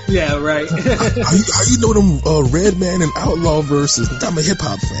 Yeah, right. How you know them Redman and Outlaw verses? I'm a hip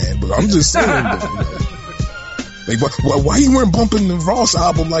hop fan, but I'm just saying that. Like, why you weren't bumping the Ross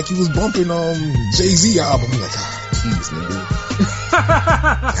album like you was bumping Jay-Z album? I'm like, jeez, nigga.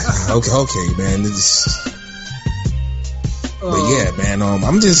 okay, man. But yeah, man.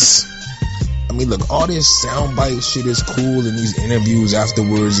 I mean, look, all this soundbite shit is cool, and these interviews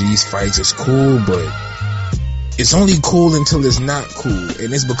afterwards, these fights is cool, but it's only cool until it's not cool,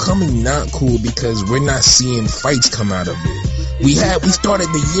 and it's becoming not cool because we're not seeing fights come out of it. We started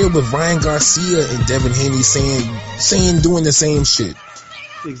the year with Ryan Garcia and Devin Haney saying doing the same shit.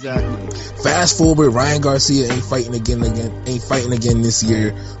 Exactly. Fast forward, Ryan Garcia ain't fighting again this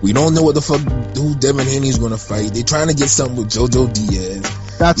year. We don't know what the fuck who Devin Haney's gonna fight. They're trying to get something with JoJo Diaz.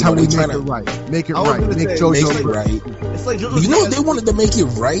 That's how we make it right. Make it right. Make JoJo right. It's like JoJo. You know, if they wanted to make it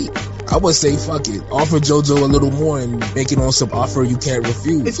right, I would say fuck it. Offer JoJo a little more and make it on some offer you can't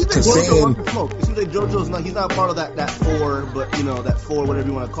refuse. It seems like JoJo wants to smoke. It seems like JoJo's he's not part of that four, but you know, that four, whatever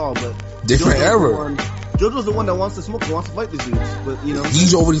you want to call it, but different era. JoJo's the one that wants to smoke and wants to fight these dudes, but you know,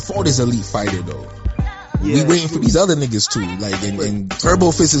 he's already fought his elite fighter though. Yeah, we waiting for these other niggas too. Like, and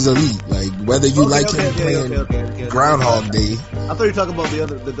Turbo Fist is elite. Like, whether you him playing Groundhog Day. I thought you were talking about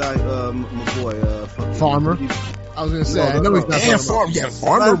the guy, my boy, Farmer. I was gonna say, I know he's not. And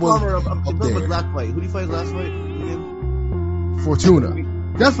Farmer was up there. Last fight. Who did he fight last fight again? Fortuna.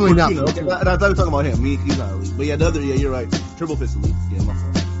 Definitely not. Okay. I thought you were talking about him. He's not elite. But yeah, you're right. Turbo Fist elite. Yeah, my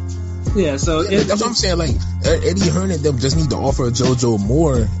fault. Yeah, so that's what I'm saying. Like, Eddie Hearn and them just need to offer JoJo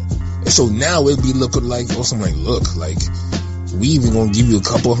more. So now it'd be looking like, we even gonna give you a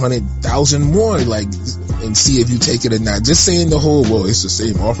couple 100,000 more, like, and see if you take it or not. Just saying the whole, well, it's the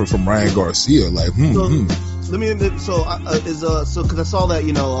same offer from Ryan Garcia. Like, Let me, because I saw that,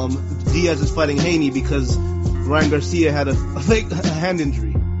 you know, Diaz is fighting Haney because Ryan Garcia had a fake hand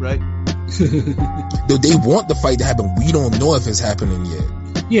injury, right? They want the fight to happen. We don't know if it's happening yet.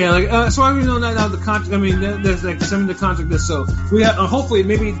 Yeah, like so I already know that now. The contract. I mean, there's like sending the contract. This, so we have. Hopefully,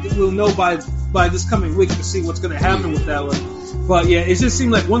 maybe we'll know by this coming week to see what's going to happen with that one. But yeah, it just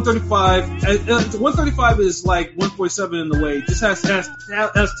seemed like 135. 135 is like 147 in the way. Just has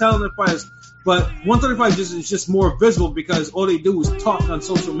talented fighters, but 135 is just more visible because all they do is talk on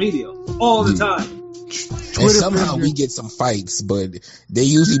social media all the time. And somehow we get some fights, but they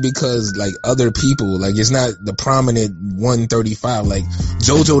usually because like other people, like it's not the prominent 135. Like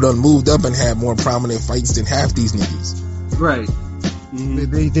JoJo done moved up and had more prominent fights than half these niggas. Right.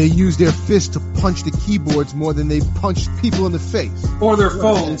 They use their fists to punch the keyboards more than they punch people in the face. Or their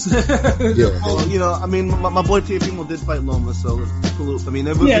phones. Well, you know, I mean, my boy Teofimo did fight Loma, so it's a little, I mean,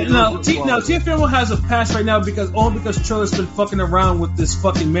 Teofimo has a pass right now because Trilla's been fucking around with this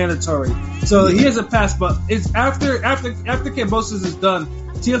fucking mandatory. So he has a pass, but it's after Kambosos is done,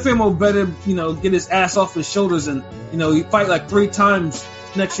 Teofimo better, you know, get his ass off his shoulders and, you know, he fight like 3 times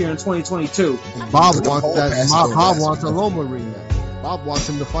next year in 2022. Bob wants a Loma rematch. Bob wants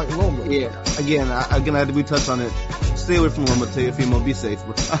him to fight Loma. Yeah. Again, I had to be touched on it. Stay away from Loma, Teofimo. Be safe.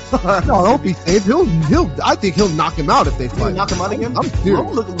 No, don't be safe. I think he'll knock him out if they fight. Knock him out again? I'm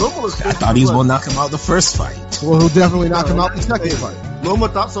serious. I thought he was going to knock him out the first fight. Well, he'll definitely knock him out the second fight. Loma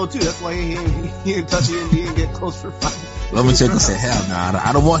thought so too. That's why he didn't touch it. He didn't get close for a fight. Lomachenko said, hell nah,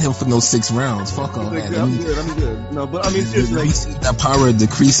 I don't want him for no 6 rounds. Fuck all that. I'm good. No, but I mean, seriously. That power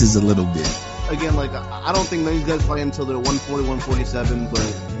decreases a little bit. Again, like, I don't think these guys fight until they're 140, 147, but,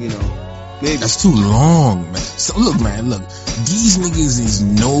 you know, maybe. That's too long, man. So, look, these niggas is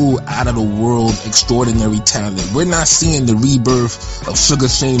no out-of-the-world extraordinary talent. We're not seeing the rebirth of Sugar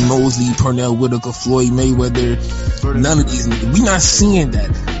Shane Mosley, Pernell Whitaker, Floyd Mayweather, none of these niggas. We're not seeing that.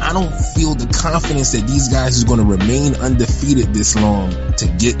 I don't feel the confidence that these guys is going to remain undefeated this long to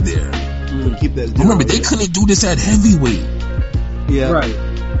get there. Keep that. Remember, they couldn't do this at heavyweight. Yeah. Right.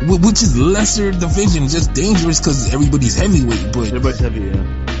 Which is lesser division, just dangerous because everybody's heavyweight. But everybody's heavy, yeah.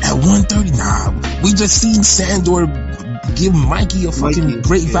 At 130, nah. We just seen Sandor give Mikey a fucking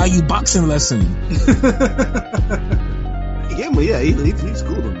great value boxing lesson. He gave him, he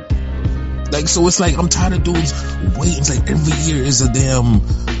schooled him. Like, so it's like I'm tired of dudes waiting. It's like every year is a damn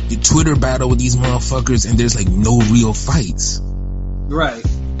Twitter battle with these motherfuckers, and there's like no real fights. Right.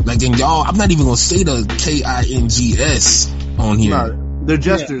 Like, and y'all, I'm not even gonna say the KINGS on here. Nah. They're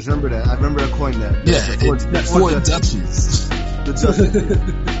jesters, remember that. I remember I coined that. Yeah, Fort Duchess. The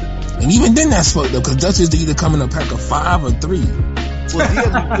Duchess. And even then, that's fucked up because Dutch is either come in a pack of 5 or 3.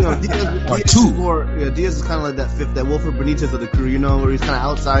 Well, Diaz is kind of like that fifth, that Wilfred Benitez of the crew, where he's kind of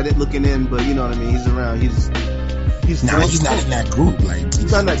outside it, looking in, but you know what I mean. He's around. He's not in that group. Like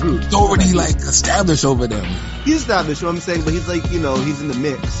he's not in that group. He's already like established over them. He's established. What I'm saying, but he's like, he's in the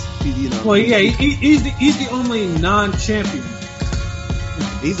mix. Well, yeah, he's the only non-champion.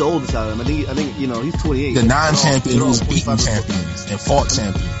 He's the oldest out of them. I think he's 28. The non-champion who's beaten champions and fought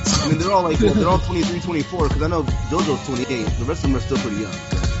champions. I mean, they're all like they're all 23, 24. Because I know JoJo's 28. The rest of them are still pretty young.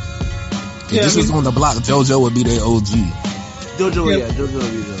 If this was on the block, JoJo would be their OG. JoJo would be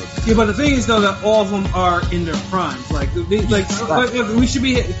the OG. Yeah, but the thing is though that all of them are in their primes. We should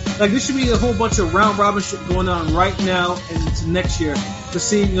be there should be a whole bunch of round robin shit going on right now and into next year to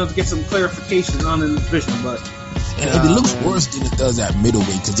see to get some clarification on the division. But and it looks worse than it does at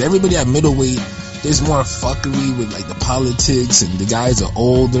middleweight because everybody at middleweight, there's more fuckery with like the politics and the guys are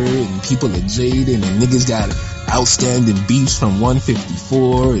older and people are jaded and niggas got outstanding beefs from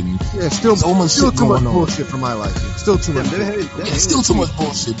 154 and still too much bullshit for my liking. Still too much. It's still too much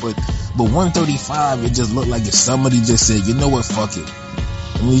bullshit, but 135 it just looked like if somebody just said, you know what, fuck it,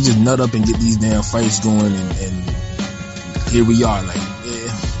 and we just nut up and get these damn fights going and here we are. Like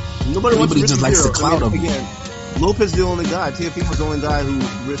everybody just likes the clout of it. Lopez the only guy. Teofimo's the only guy who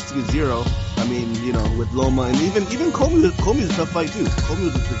risked to 0. I mean, with Loma and even Comey was a tough fight too. Comey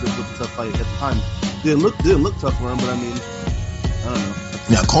was a tough fight at the time. Didn't look tough for him, but I mean, I don't know.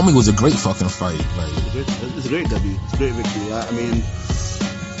 Yeah, Comey was a great fucking fight. Like, it's a great W. It's a great victory. I mean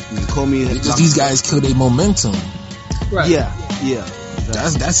Comey had because these guys kill their momentum. Right. Yeah.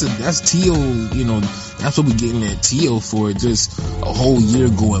 Exactly. That's Teo. That's what we getting at Teo for. Just a whole year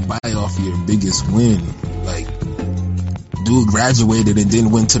going by off your biggest win. Like, dude graduated and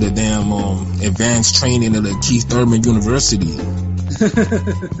then went to the damn advanced training at the Keith Thurman University.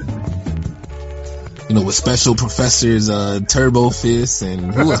 With special professors, Turbo Fist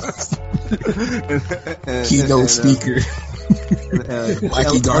and who else? Keynote speaker.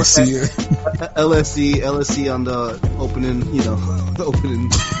 Mikey Garcia. LSC on the opening,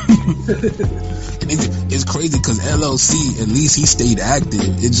 It's crazy because LLC, at least he stayed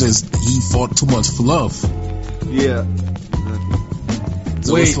active. It's just he fought too much fluff. Yeah.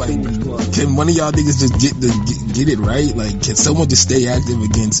 So it's like, can one of y'all niggas just get it right? Like, can someone just stay active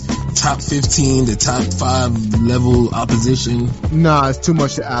against top 15 to top 5 level opposition? Nah, it's too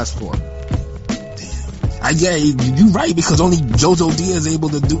much to ask for. Yeah, you're right because only JoJo Diaz is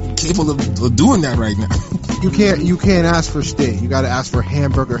capable of doing that right now. You can't ask for stay. You got to ask for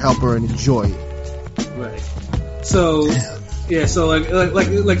hamburger helper and enjoy it. Right. So yeah, so like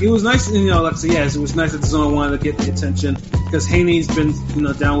it was nice, it was nice that the Zone wanted to get the attention because Haney's been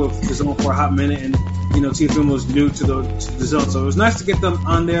down with the Zone for a hot minute and Teofimo was new to the Zone, so it was nice to get them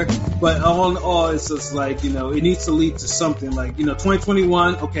on there. But all in all, it's just like it needs to lead to something like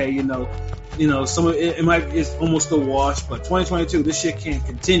 2021. Okay, some of it might is almost a wash, but 2022 this shit can't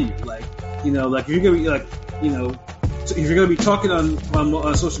continue. Like if you're gonna be if you're gonna be talking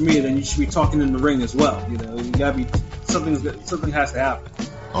on social media, then you should be talking in the ring as well. You gotta be something has to happen.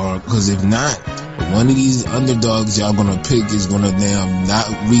 Or because if not, one of these underdogs y'all gonna pick is gonna damn not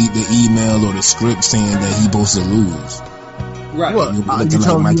read the email or the script saying that he supposed to lose. Right. What? You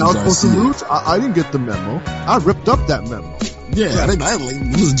telling me I was supposed to lose? I didn't get the memo. I ripped up that memo. Yeah,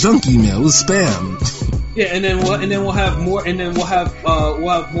 it was junk email. It was spam. Yeah, and then we'll have more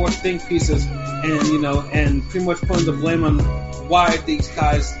think pieces, and pretty much putting the blame on why these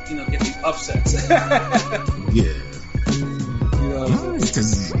guys get these upsets. Yeah.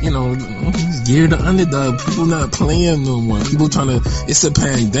 Because gear the underdog. People not playing no more. People it's a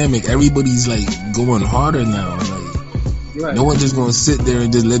pandemic. Everybody's like going harder now. Like, right. No one just gonna sit there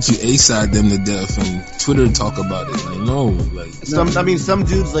and just let you A-side them to death and Twitter talk about it. Like, no. Like, some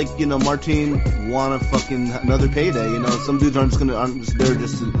dudes like Martin want a fucking another payday. Some dudes aren't just there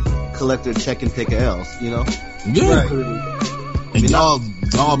just to collect their check and take a L. Yeah. Right. And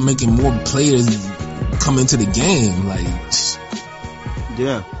y'all making more players come into the game. Like.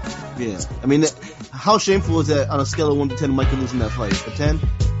 Yeah. I mean, how shameful is that on a scale of 1 to 10? Mikey losing that fight, a 10?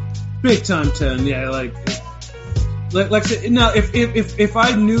 Big time 10. Yeah, like now, if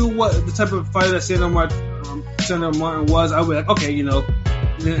I knew what the type of fighter that Sandor Martin was, I would be like, okay,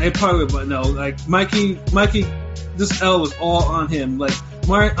 it probably would, but no, like Mikey, this L was all on him. Like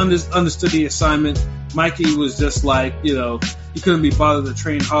Martin understood the assignment. Mikey was just like, he couldn't be bothered to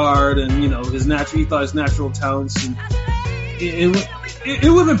train hard, and he thought his natural talents and.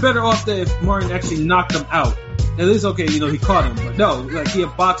 It would have been better off that if Martin actually knocked him out. At least, okay, he caught him, but no, like he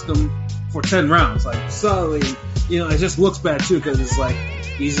had boxed him for 10 rounds, like solidly. It just looks bad too because it's like,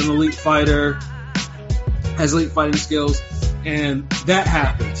 He's an elite fighter, has elite fighting skills, and that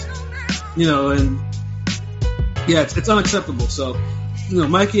happens. And yeah, it's unacceptable. So,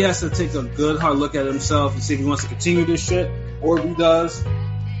 Mikey has to take a good hard look at himself and see if he wants to continue this shit or if he does.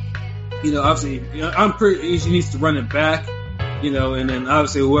 Obviously, I'm pretty. He needs to run it back. And then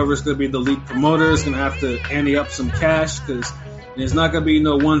obviously whoever's going to be the lead promoter is going to have to ante up some cash because it's not going to be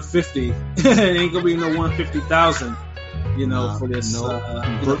no 150. It ain't going to be no 150,000. For this.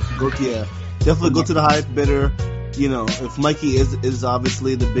 Definitely go to the highest bidder. If Mikey is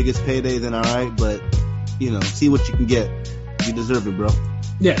obviously the biggest payday, then all right. But see what you can get. You deserve it, bro.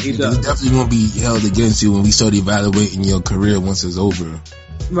 Yeah, he does. It's definitely going to be held against you when we start evaluating your career once it's over.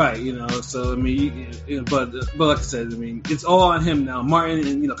 Right, so but like I said, it's all on him now. Martin,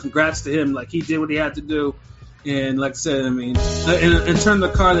 and congrats to him. Like he did what he had to do, and like I said, in terms of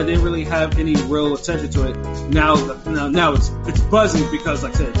the card that didn't really have any real attention to it. Now it's buzzing because,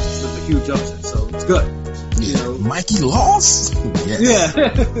 like I said, it's a huge upset, so it's good. Yeah. Mikey lost. Yes. Yeah.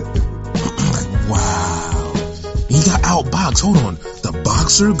 Wow. He got outboxed. Hold on, the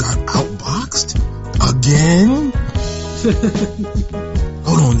boxer got outboxed again.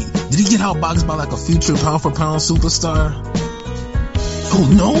 Hold on, did he get outboxed by like a future pound for pound superstar? Oh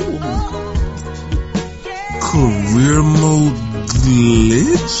no! Career mode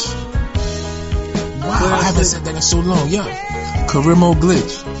glitch? Wow, I haven't said that in so long. Yeah, career mode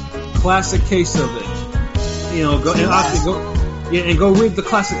glitch. Classic case of it. Go read the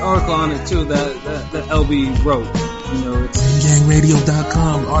classic article on it too that LB wrote. It's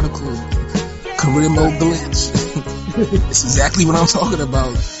GangRadio.com article. Career mode glitch. It's exactly what I'm talking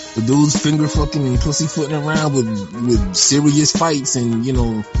about. The dudes finger fucking and pussyfooting around with serious fights, and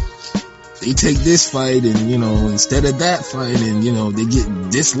they take this fight, and instead of that fight, and they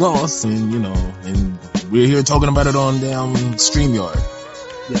get this loss, and and we're here talking about it on StreamYard.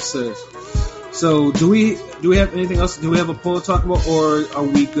 Yes, sir. So do we have anything else? Do we have a poll to talk about, or are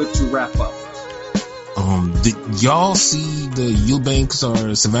we good to wrap up? Did y'all see the Eubanks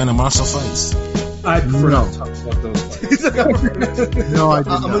or Savannah Marshall fights? I prefer not to talk about those fights. No, I did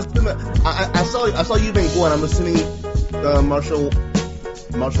not. I saw Eubank one. I'm assuming Marshall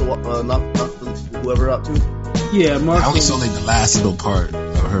knocked whoever out too. Yeah, Marshall. I only saw like the last little part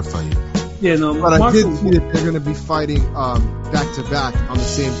of her fight. Yeah, no, but Marshall, I did see that they're going to be fighting back to back on the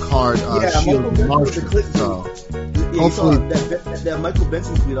same card. Shield and Marshall. So hopefully that Michael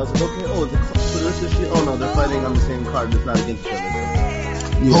Benson tweet. I was like, okay, for the rest of the shit. Oh no, they're fighting on the same card. It's not against each other.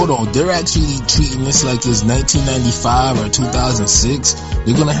 Yeah. Hold on, they're actually treating this like it's 1995 or 2006.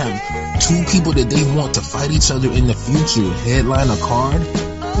 They're gonna have two people that they want to fight each other in the future headline a card.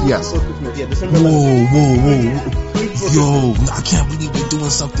 Yes. Whoa. Yo, I can't believe they're doing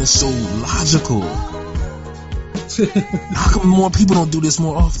something so logical. How come more people don't do this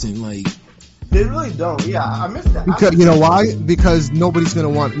more often? Like, they really don't. Yeah, I missed that. Because you know why? Because nobody's gonna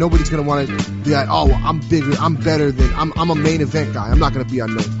want to be like, oh, I'm bigger, I'm better than, I'm a main event guy. I'm not gonna be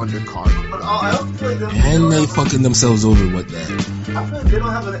on no undercard. But I also feel like and they fucking themselves over with that. I feel like they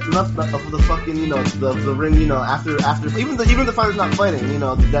don't have enough of the fucking, the ring, after even the fighter's not fighting,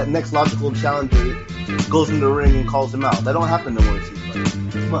 that next logical challenger goes in the ring and calls him out. That don't happen no more in these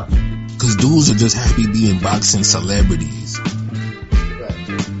fights. Too much. Because dudes are just happy being boxing celebrities.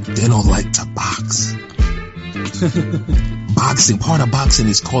 They don't like to box. Part of boxing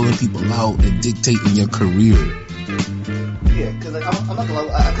is calling people out and dictating your career. Yeah, because I'm not gonna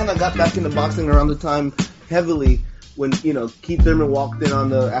lie, I kind of got back into boxing around the time heavily when Keith Thurman walked in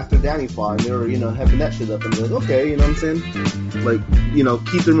after Danny fought, and they were having that shit up, and they're like, okay, you know what I'm saying? Like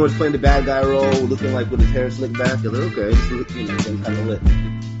Keith Thurman was playing the bad guy role, looking like with his hair slicked back. They're like, okay, this is kind of lit.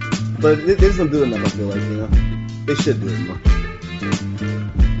 But they just don't do enough. I feel like they should do it more.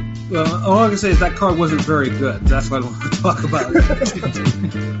 Well, all I can say is that card wasn't very good. That's why I don't want to talk about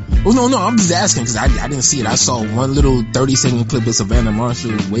it. Well, no, I'm just asking because I didn't see it. I saw one little 30-second clip of Savannah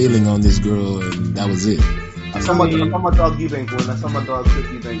Marshall wailing on this girl, and that was it. I saw my dog Eubank one. I saw my dog Chris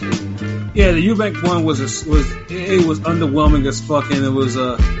Eubank one. Yeah, the Eubank one was underwhelming as fuck, and it was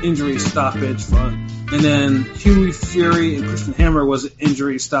a injury stoppage. And then Huey Fury and Christian Hammer was an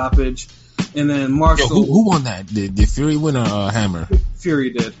injury stoppage, and then Marshall. Yo, who won that? Did Fury win or Hammer?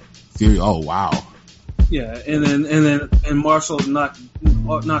 Fury did. Fury. Oh wow. Yeah, and Marshall knocked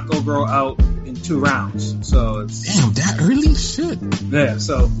old girl out in 2 rounds. So it's damn that early shit. Yeah.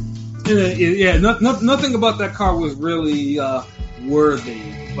 So nothing about that card was really worthy,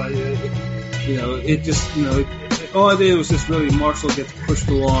 but it just all I did was just really Marshall gets pushed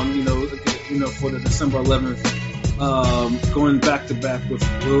along, for the December 11th, going back to back with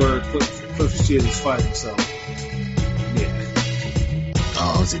where Cliff Shields is fighting. So yeah.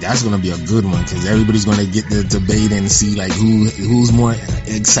 Oh, see, that's gonna be a good one because everybody's gonna get the debate and see like who's more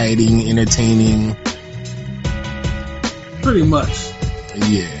exciting, entertaining. Pretty much.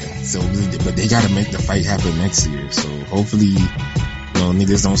 Yeah. So, but they gotta make the fight happen next year. So hopefully,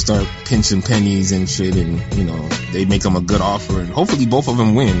 niggas don't start pinching pennies and shit, and they make them a good offer, and hopefully both of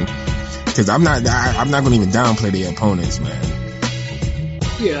them win. Because I'm not gonna even downplay their opponents, man.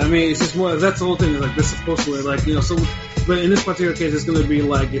 Yeah, I mean, it's just more. That's the whole thing. Is like this is supposed to like so. But in this particular case, it's going to be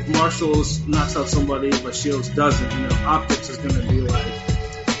like if Marshalls knocks out somebody, but Shields doesn't. Optics is going to be like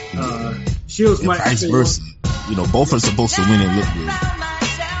Shields might. Vice versa. Both are supposed to win and look good.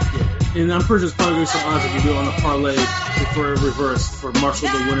 Yeah. And I'm pretty sure there's probably going to be some odds if you do it on a parlay for a reverse for Marshall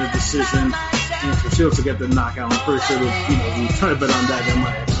to win a decision and for Shields to get the knockout. I'm pretty sure that if you try to bet on that, that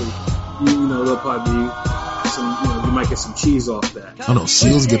might actually there'll probably be some you might get some cheese off that. Oh no,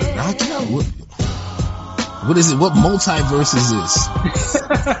 Shields get a knockout. What is it? What multiverse is this?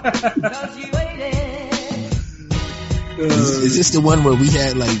 Is this the one where we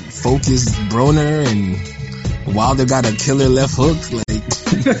had like Focus Broner and Wilder got a killer left hook? Like,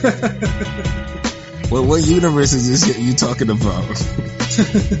 what universe is this you talking about?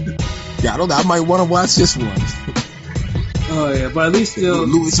 Yeah, I might want to watch this one. Oh yeah, but at least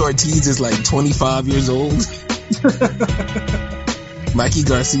Luis Ortiz is like 25 years old. Mikey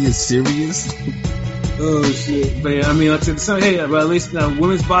Garcia is serious. Oh shit! But yeah, I mean, like I said, hey, but at least now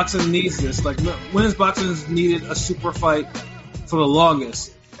women's boxing needs this. Like women's boxing has needed a super fight for the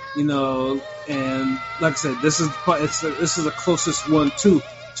longest, and like I said, this is the closest one to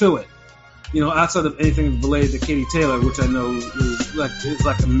it. Outside of anything related to Katie Taylor, which I know is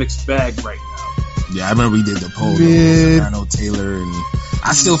like a mixed bag right now. Yeah, I remember we did the poll on Serrano Taylor, and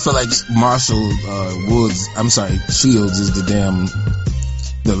I still feel like Shields is the damn.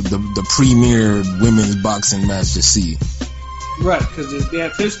 The premier women's boxing match to see. Right, because they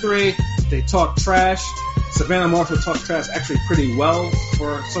have history, they talk trash. Savannah Marshall talks trash actually pretty well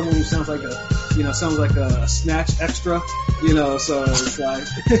for someone who sounds like a snatch extra, so it's like,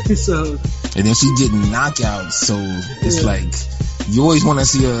 so. And then she getting knockouts, so it's like, you always want to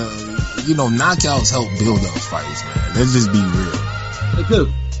see knockouts help build up fights, man. Let's just be real. They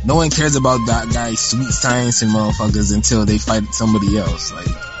do. No one cares about that guy's sweet science and motherfuckers until they fight somebody else. Like,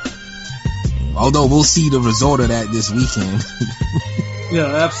 although we'll see the result of that this weekend. Yeah,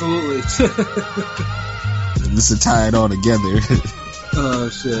 absolutely. Just to tie it all together. Oh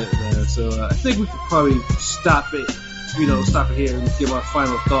shit, man. So I think we could probably stop it here and give our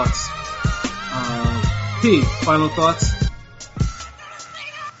final thoughts. P, final thoughts?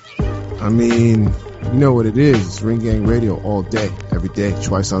 I mean, you know what it is. It's Ring Gang Radio all day, every day,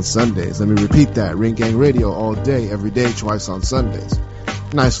 twice on Sundays. Let me repeat that. Ring Gang Radio all day, every day, twice on Sundays.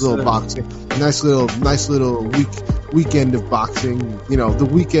 Nice little boxing. Nice little weekend of boxing. The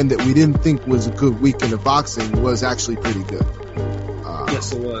weekend that we didn't think was a good weekend of boxing was actually pretty good.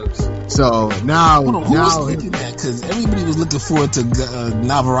 Yes, it was. So now, who was thinking that? Because everybody was looking forward to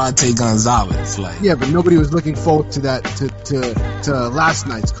Navarrete Gonzalez. Like, yeah, but nobody was looking forward to that to last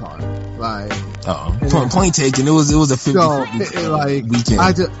night's card. Like, point taken. It was a 50 weekend.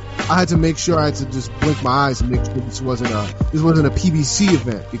 I had to make sure. I had to just blink my eyes and make sure this wasn't a PBC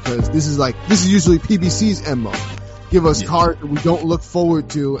event, because this is usually PBC's MO. Give us cards that we don't look forward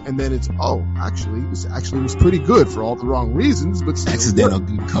to, and then it's actually it was pretty good for all the wrong reasons, but still accidental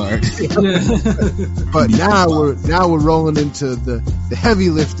good card. But now we're rolling into the heavy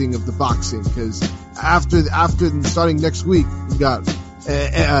lifting of the boxing, because after starting next week, we got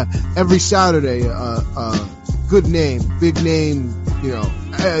every Saturday good name, big name,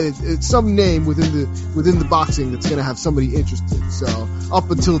 some name within the boxing that's gonna have somebody interested. So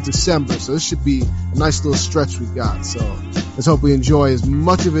up until December, so this should be a nice little stretch we got. So let's hope we enjoy as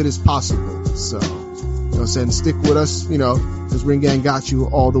much of it as possible. So stick with us, because Ring Gang got you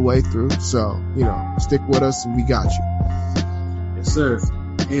all the way through. So stick with us and we got you. Yes, sir.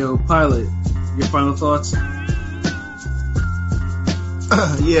 Pilot, your final thoughts?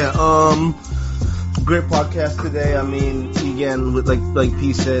 Great podcast today. I mean, again, with like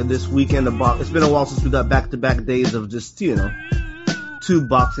P said, this weekend it's been a while since we got back-to-back days of just two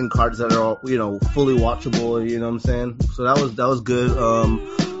boxing cards that are all fully watchable. You know what I'm saying? So that was good.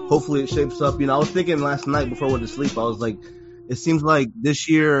 Hopefully it shapes up. I was thinking last night before I went to sleep, I was like, it seems like this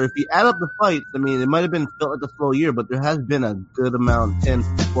year, if you add up the fights, I mean, it might have felt like a slow year, but there has been a good amount, 10,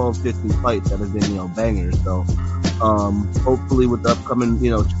 12, 15 fights that have been bangers. So hopefully with the upcoming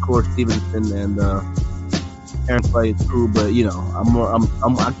Shakur Stevenson and Aaron fight, it's cool, but I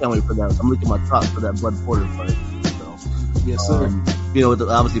can't wait for that. I'm looking at my top for that Bud Porter fight. So yes, sir. with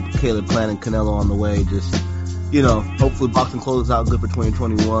obviously Caleb Plant and Canelo on the way, just hopefully boxing closes out good for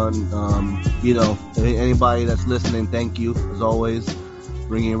 2021. Anybody that's listening, thank you as always.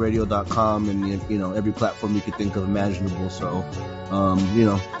 ringingradio.com and every platform you can think of imaginable. So,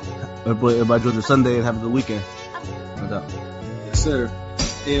 everybody enjoy their Sunday and have a good weekend. No doubt. Yes, sir.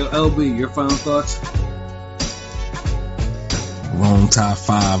 LB, your final thoughts? Wrong top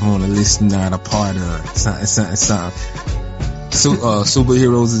 5 on the list, not a part of. Something.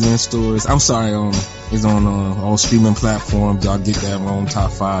 Superheroes is in stores. I'm sorry, it's on all streaming platforms. Y'all get that Wrong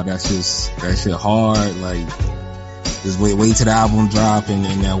top 5. That shit hard. Like, just wait till the album drop and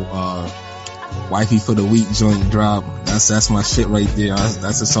then that Wifey for the Week joint drop. That's my shit right there.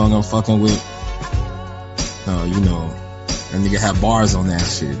 That's the song I'm fucking with. That nigga have bars on that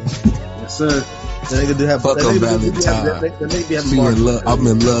shit. Yes, sir. That nigga do have fuck a Valentine. I'm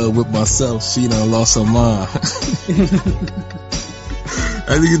in love with myself. She done lost her mind.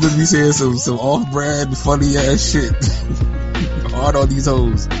 I think it just be saying some off-brand funny ass shit. Hard on these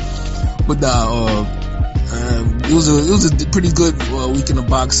hoes. But nah, it was a pretty good week in the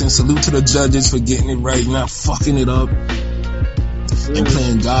boxing. Salute to the judges for getting it right, not fucking it up. And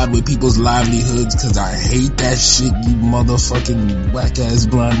playing God with people's livelihoods, cause I hate that shit, you motherfucking whack ass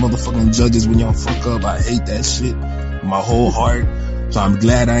blind motherfucking judges. When y'all fuck up, I hate that shit, my whole heart. So I'm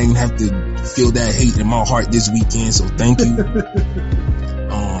glad I ain't have to feel that hate in my heart this weekend. So thank you.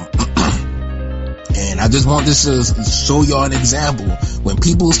 And I just want this to show y'all an example. When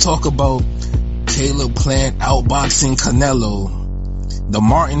people talk about Caleb Plant outboxing Canelo, the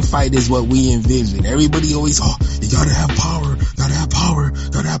Martin fight is what we envision. Everybody always, you gotta have power.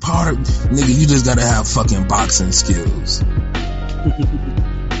 Nigga, you just gotta have fucking boxing skills.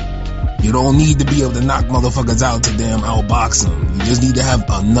 You don't need to be able to knock motherfuckers out to damn outbox them. You just need to have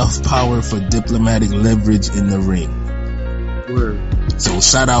enough power for diplomatic leverage in the ring. Word. So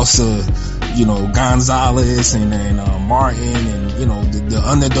shout outs to, Gonzalez and Martin and, the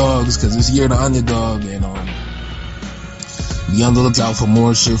underdogs, cause this year the underdog, and, be on the lookout for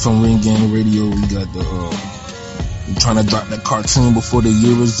more shit from Ring Gang Radio. We got we're trying to drop that cartoon before the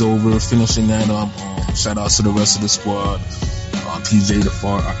year is over, finishing that up. Shout out to the rest of the squad. PJ the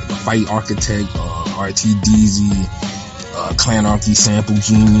Fight Architect, RTDZ, Clanarchy, Sample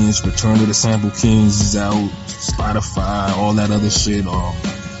Genius, Return to the Sample Kings is out, Spotify, all that other shit.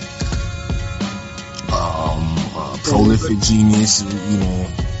 Prolific Genius,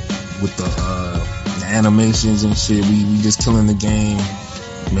 with the animations and shit. We just killing the game.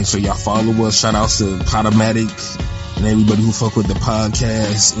 Make sure y'all follow us. Shout outs to Podomatic and everybody who fuck with the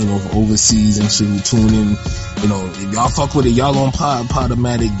podcast, overseas and shit, who tune in. If y'all fuck with it, y'all on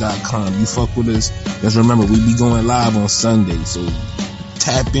Podomatic.com. You fuck with us. Just remember, we be going live on Sunday, so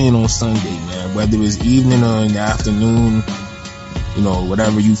tap in on Sunday, man. Whether it's evening or in the afternoon,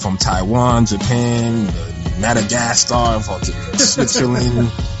 whatever you from Taiwan, Japan, Madagascar, fucking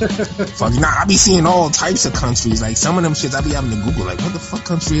Switzerland, fucking, I be seeing all types of countries. Like some of them shits I be having to Google, like, what the fuck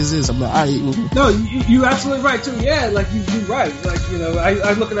country is this? I'm like, alright. No, you absolutely right too. Yeah, like you right. Like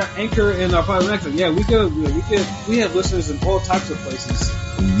I looking at Anchor and our podcast. Yeah, we have listeners in all types of places.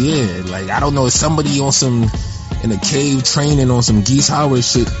 Yeah, like I don't know, if somebody in a cave training on some Geese Howard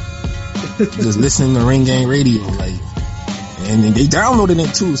shit, just listening to Ring Gang Radio, like. And they downloaded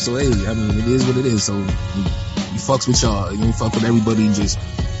it too, so hey, I mean, it is what it is. So you fucks with y'all, you fuck with everybody. Just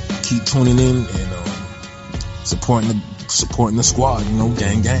keep tuning in and supporting the squad.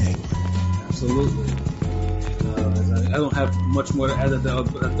 Gang. Absolutely. I don't have much more to add that the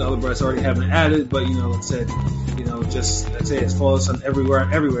other brothers already haven't added, but like I said, just follow us on everywhere.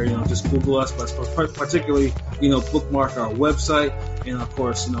 Just Google us, but particularly bookmark our website, and of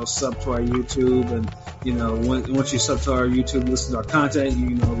course sub to our YouTube, and once you sub to our YouTube, listen to our content,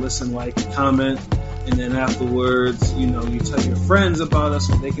 listen, like, and comment, and then afterwards you tell your friends about us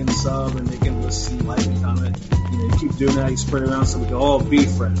so they can sub and they can listen, like, and comment. You keep doing that, you spread it around so we can all be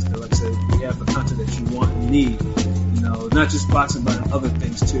friends. Like I said, we have the content that you want and need. Not just boxing, but other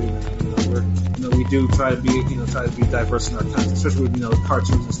things too. We do try to be diverse in our content, especially with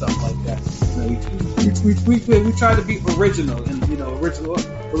cartoons and stuff like that. We try to be original, and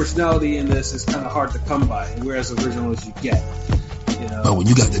originality in this is kind of hard to come by. And we're as original as you get. But when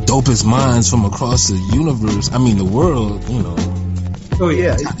you got the dopest minds from across the universe, I mean the world, Oh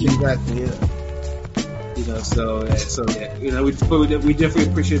yeah, exactly. Yeah. We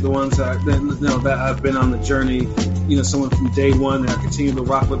definitely appreciate the ones that have been on the journey. Someone from day one that continue to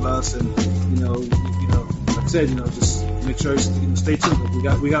rock with us, and like I said, just make sure stay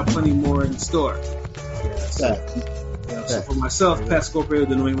tuned. We got plenty more in store. So for myself, Pat Scorpio,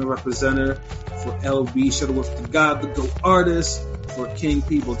 the New England representative, for LB Shuttleworth, the God, the GOAT artist, for King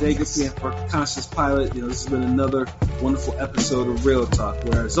P. Bodega P, and for Conscious Pilot. This has been another wonderful episode of Real Talk,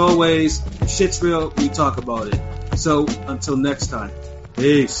 where, as always, shit's real, we talk about it. So, until next time,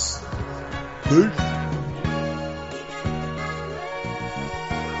 peace. Peace.